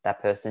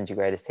 that person's your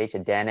greatest teacher.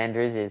 Dan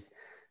Andrews is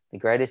the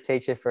greatest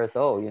teacher for us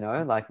all,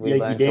 like we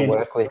learn to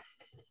work with.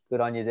 Good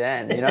on you,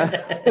 Dan,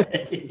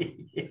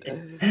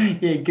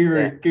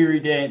 Guru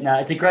Dan. No,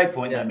 it's a great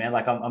point though, man.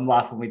 Like I'm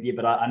laughing with you,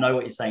 but I know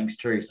what you're saying is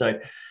true. So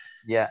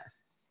yeah.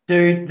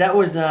 Dude, that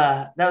was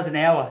an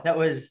hour. That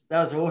was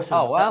awesome.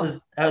 Oh wow,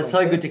 that was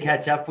so good to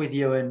catch up with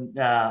you. And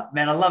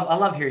man, I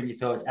love hearing your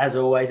thoughts as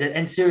always.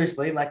 And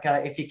seriously, like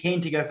if you're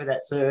keen to go for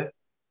that surf,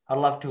 I'd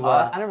love to.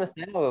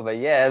 100% will be.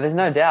 Yeah, there's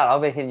no doubt. I'll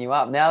be hitting you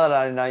up now that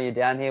I know you're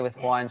down here with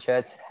Hawaiian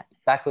shirts,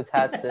 backwards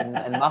hats and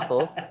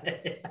muscles.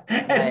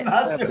 And Mate,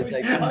 muscles.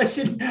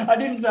 I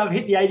didn't say I've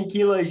hit the 80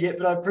 kilos yet,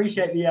 but I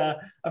appreciate the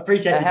How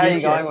gesture. are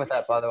you going with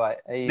that, by the way?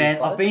 Are you Man,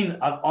 close?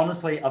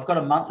 I've got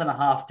a month and a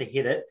half to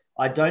hit it.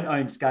 I don't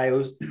own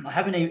scales. I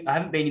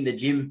haven't been in the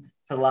gym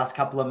for the last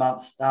couple of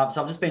months. So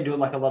I've just been doing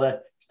like a lot of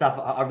stuff.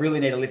 I really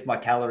need to lift my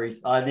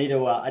calories. I need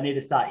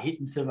to start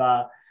hitting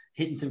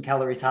some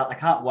calories hard. I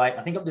can't wait.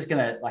 I think I'm just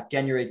gonna, like,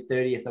 January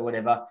 30th or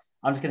whatever,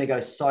 I'm just gonna go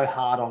so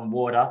hard on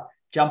water,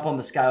 jump on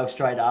the scale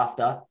straight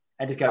after,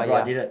 and just go, Oh, bro, I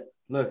yeah. did it.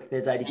 Look,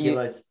 there's 80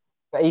 kilos.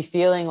 Are you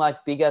feeling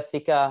like bigger,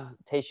 thicker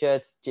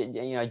t-shirts,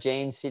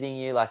 jeans fitting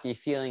you? Like, are you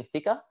feeling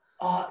thicker?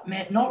 Oh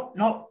man,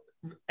 not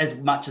as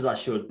much as I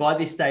should. By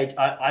this stage,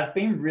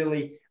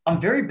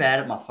 I'm very bad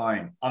at my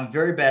phone.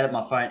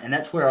 And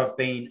that's where I've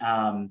been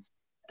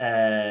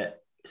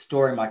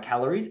storing my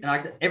calories.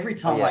 And every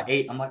time I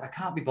eat, I'm like, I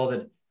can't be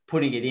bothered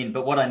putting it in.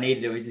 But what I need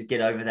to do is just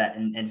get over that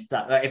and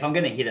start. Like, if I'm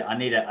going to hit it, I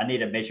need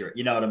to measure it.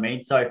 You know what I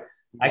mean? So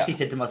I actually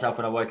said to myself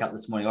when I woke up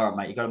this morning, all right,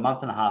 mate, you got a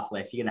month and a half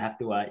left. You're gonna have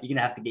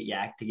to get your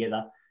act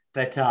together.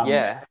 But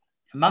Yeah.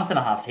 a month and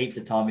a half is heaps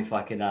of time if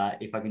I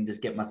can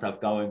just get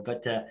myself going.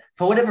 But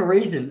for whatever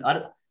reason,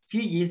 a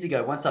few years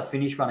ago, once I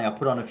finished running, I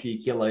put on a few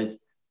kilos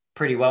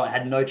pretty well. I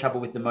had no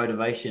trouble with the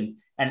motivation.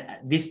 And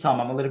this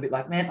time I'm a little bit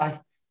like, man,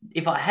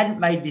 if I hadn't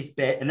made this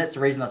bet, and that's the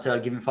reason I said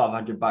I'd give him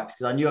 $500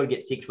 because I knew I'd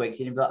get 6 weeks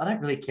in and be like, I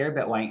don't really care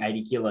about weighing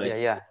 80 kilos. Yeah,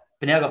 yeah.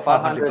 But now I've got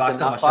 500 bucks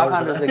on my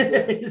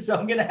shoulders. So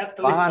I'm going to have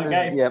to lift my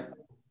game. Yep.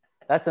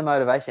 That's a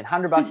motivation.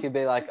 $100, you'd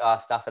be like, oh,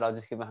 stuff it. I'll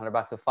just give him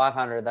 $100. Or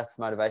 500, that's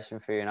motivation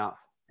for you enough.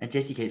 And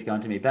Jessie keeps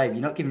going to me, babe,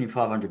 you're not giving him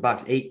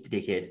 $500. Eat,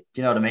 dickhead. Do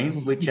you know what I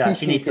mean? Which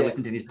she needs to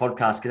listen to this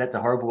podcast because that's a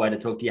horrible way to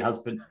talk to your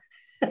husband.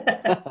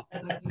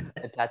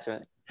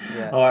 Attachment.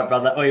 Yeah. All right,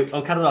 brother.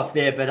 I'll cut it off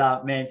there.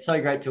 But man, so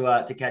great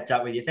to catch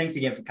up with you. Thanks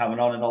again for coming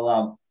on. And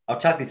I'll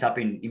chuck this up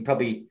in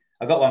probably,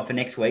 I got one for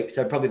next week,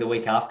 so probably the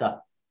week after.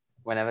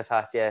 Whenever,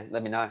 Tass, yeah,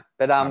 let me know.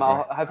 But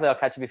hopefully I'll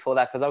catch you before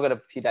that because I've got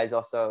a few days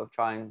off, so I'll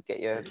try and get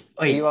you.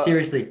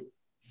 Seriously?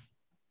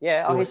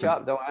 Yeah, I'll hit you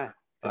up. Don't worry.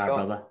 All right,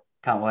 brother.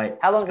 Can't wait.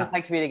 How long does it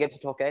take for you to get to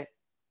Torquay?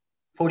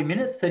 40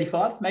 minutes,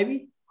 35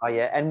 maybe. Oh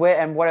yeah, and what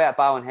about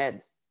Barwon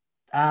Heads?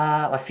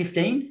 Like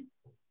 15.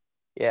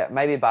 Yeah,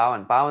 maybe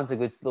Barwon. Barwon's a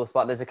good little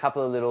spot. There's a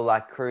couple of little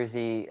like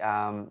cruisy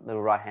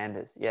little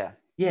right-handers. Yeah.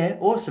 Yeah,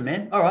 awesome,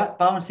 man. All right,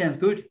 Barwon sounds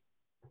good.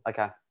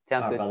 Okay,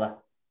 sounds good, brother.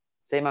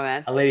 See you, my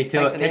man. I'll leave you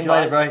to it. Catch you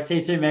later, bro. See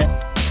you soon,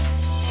 man.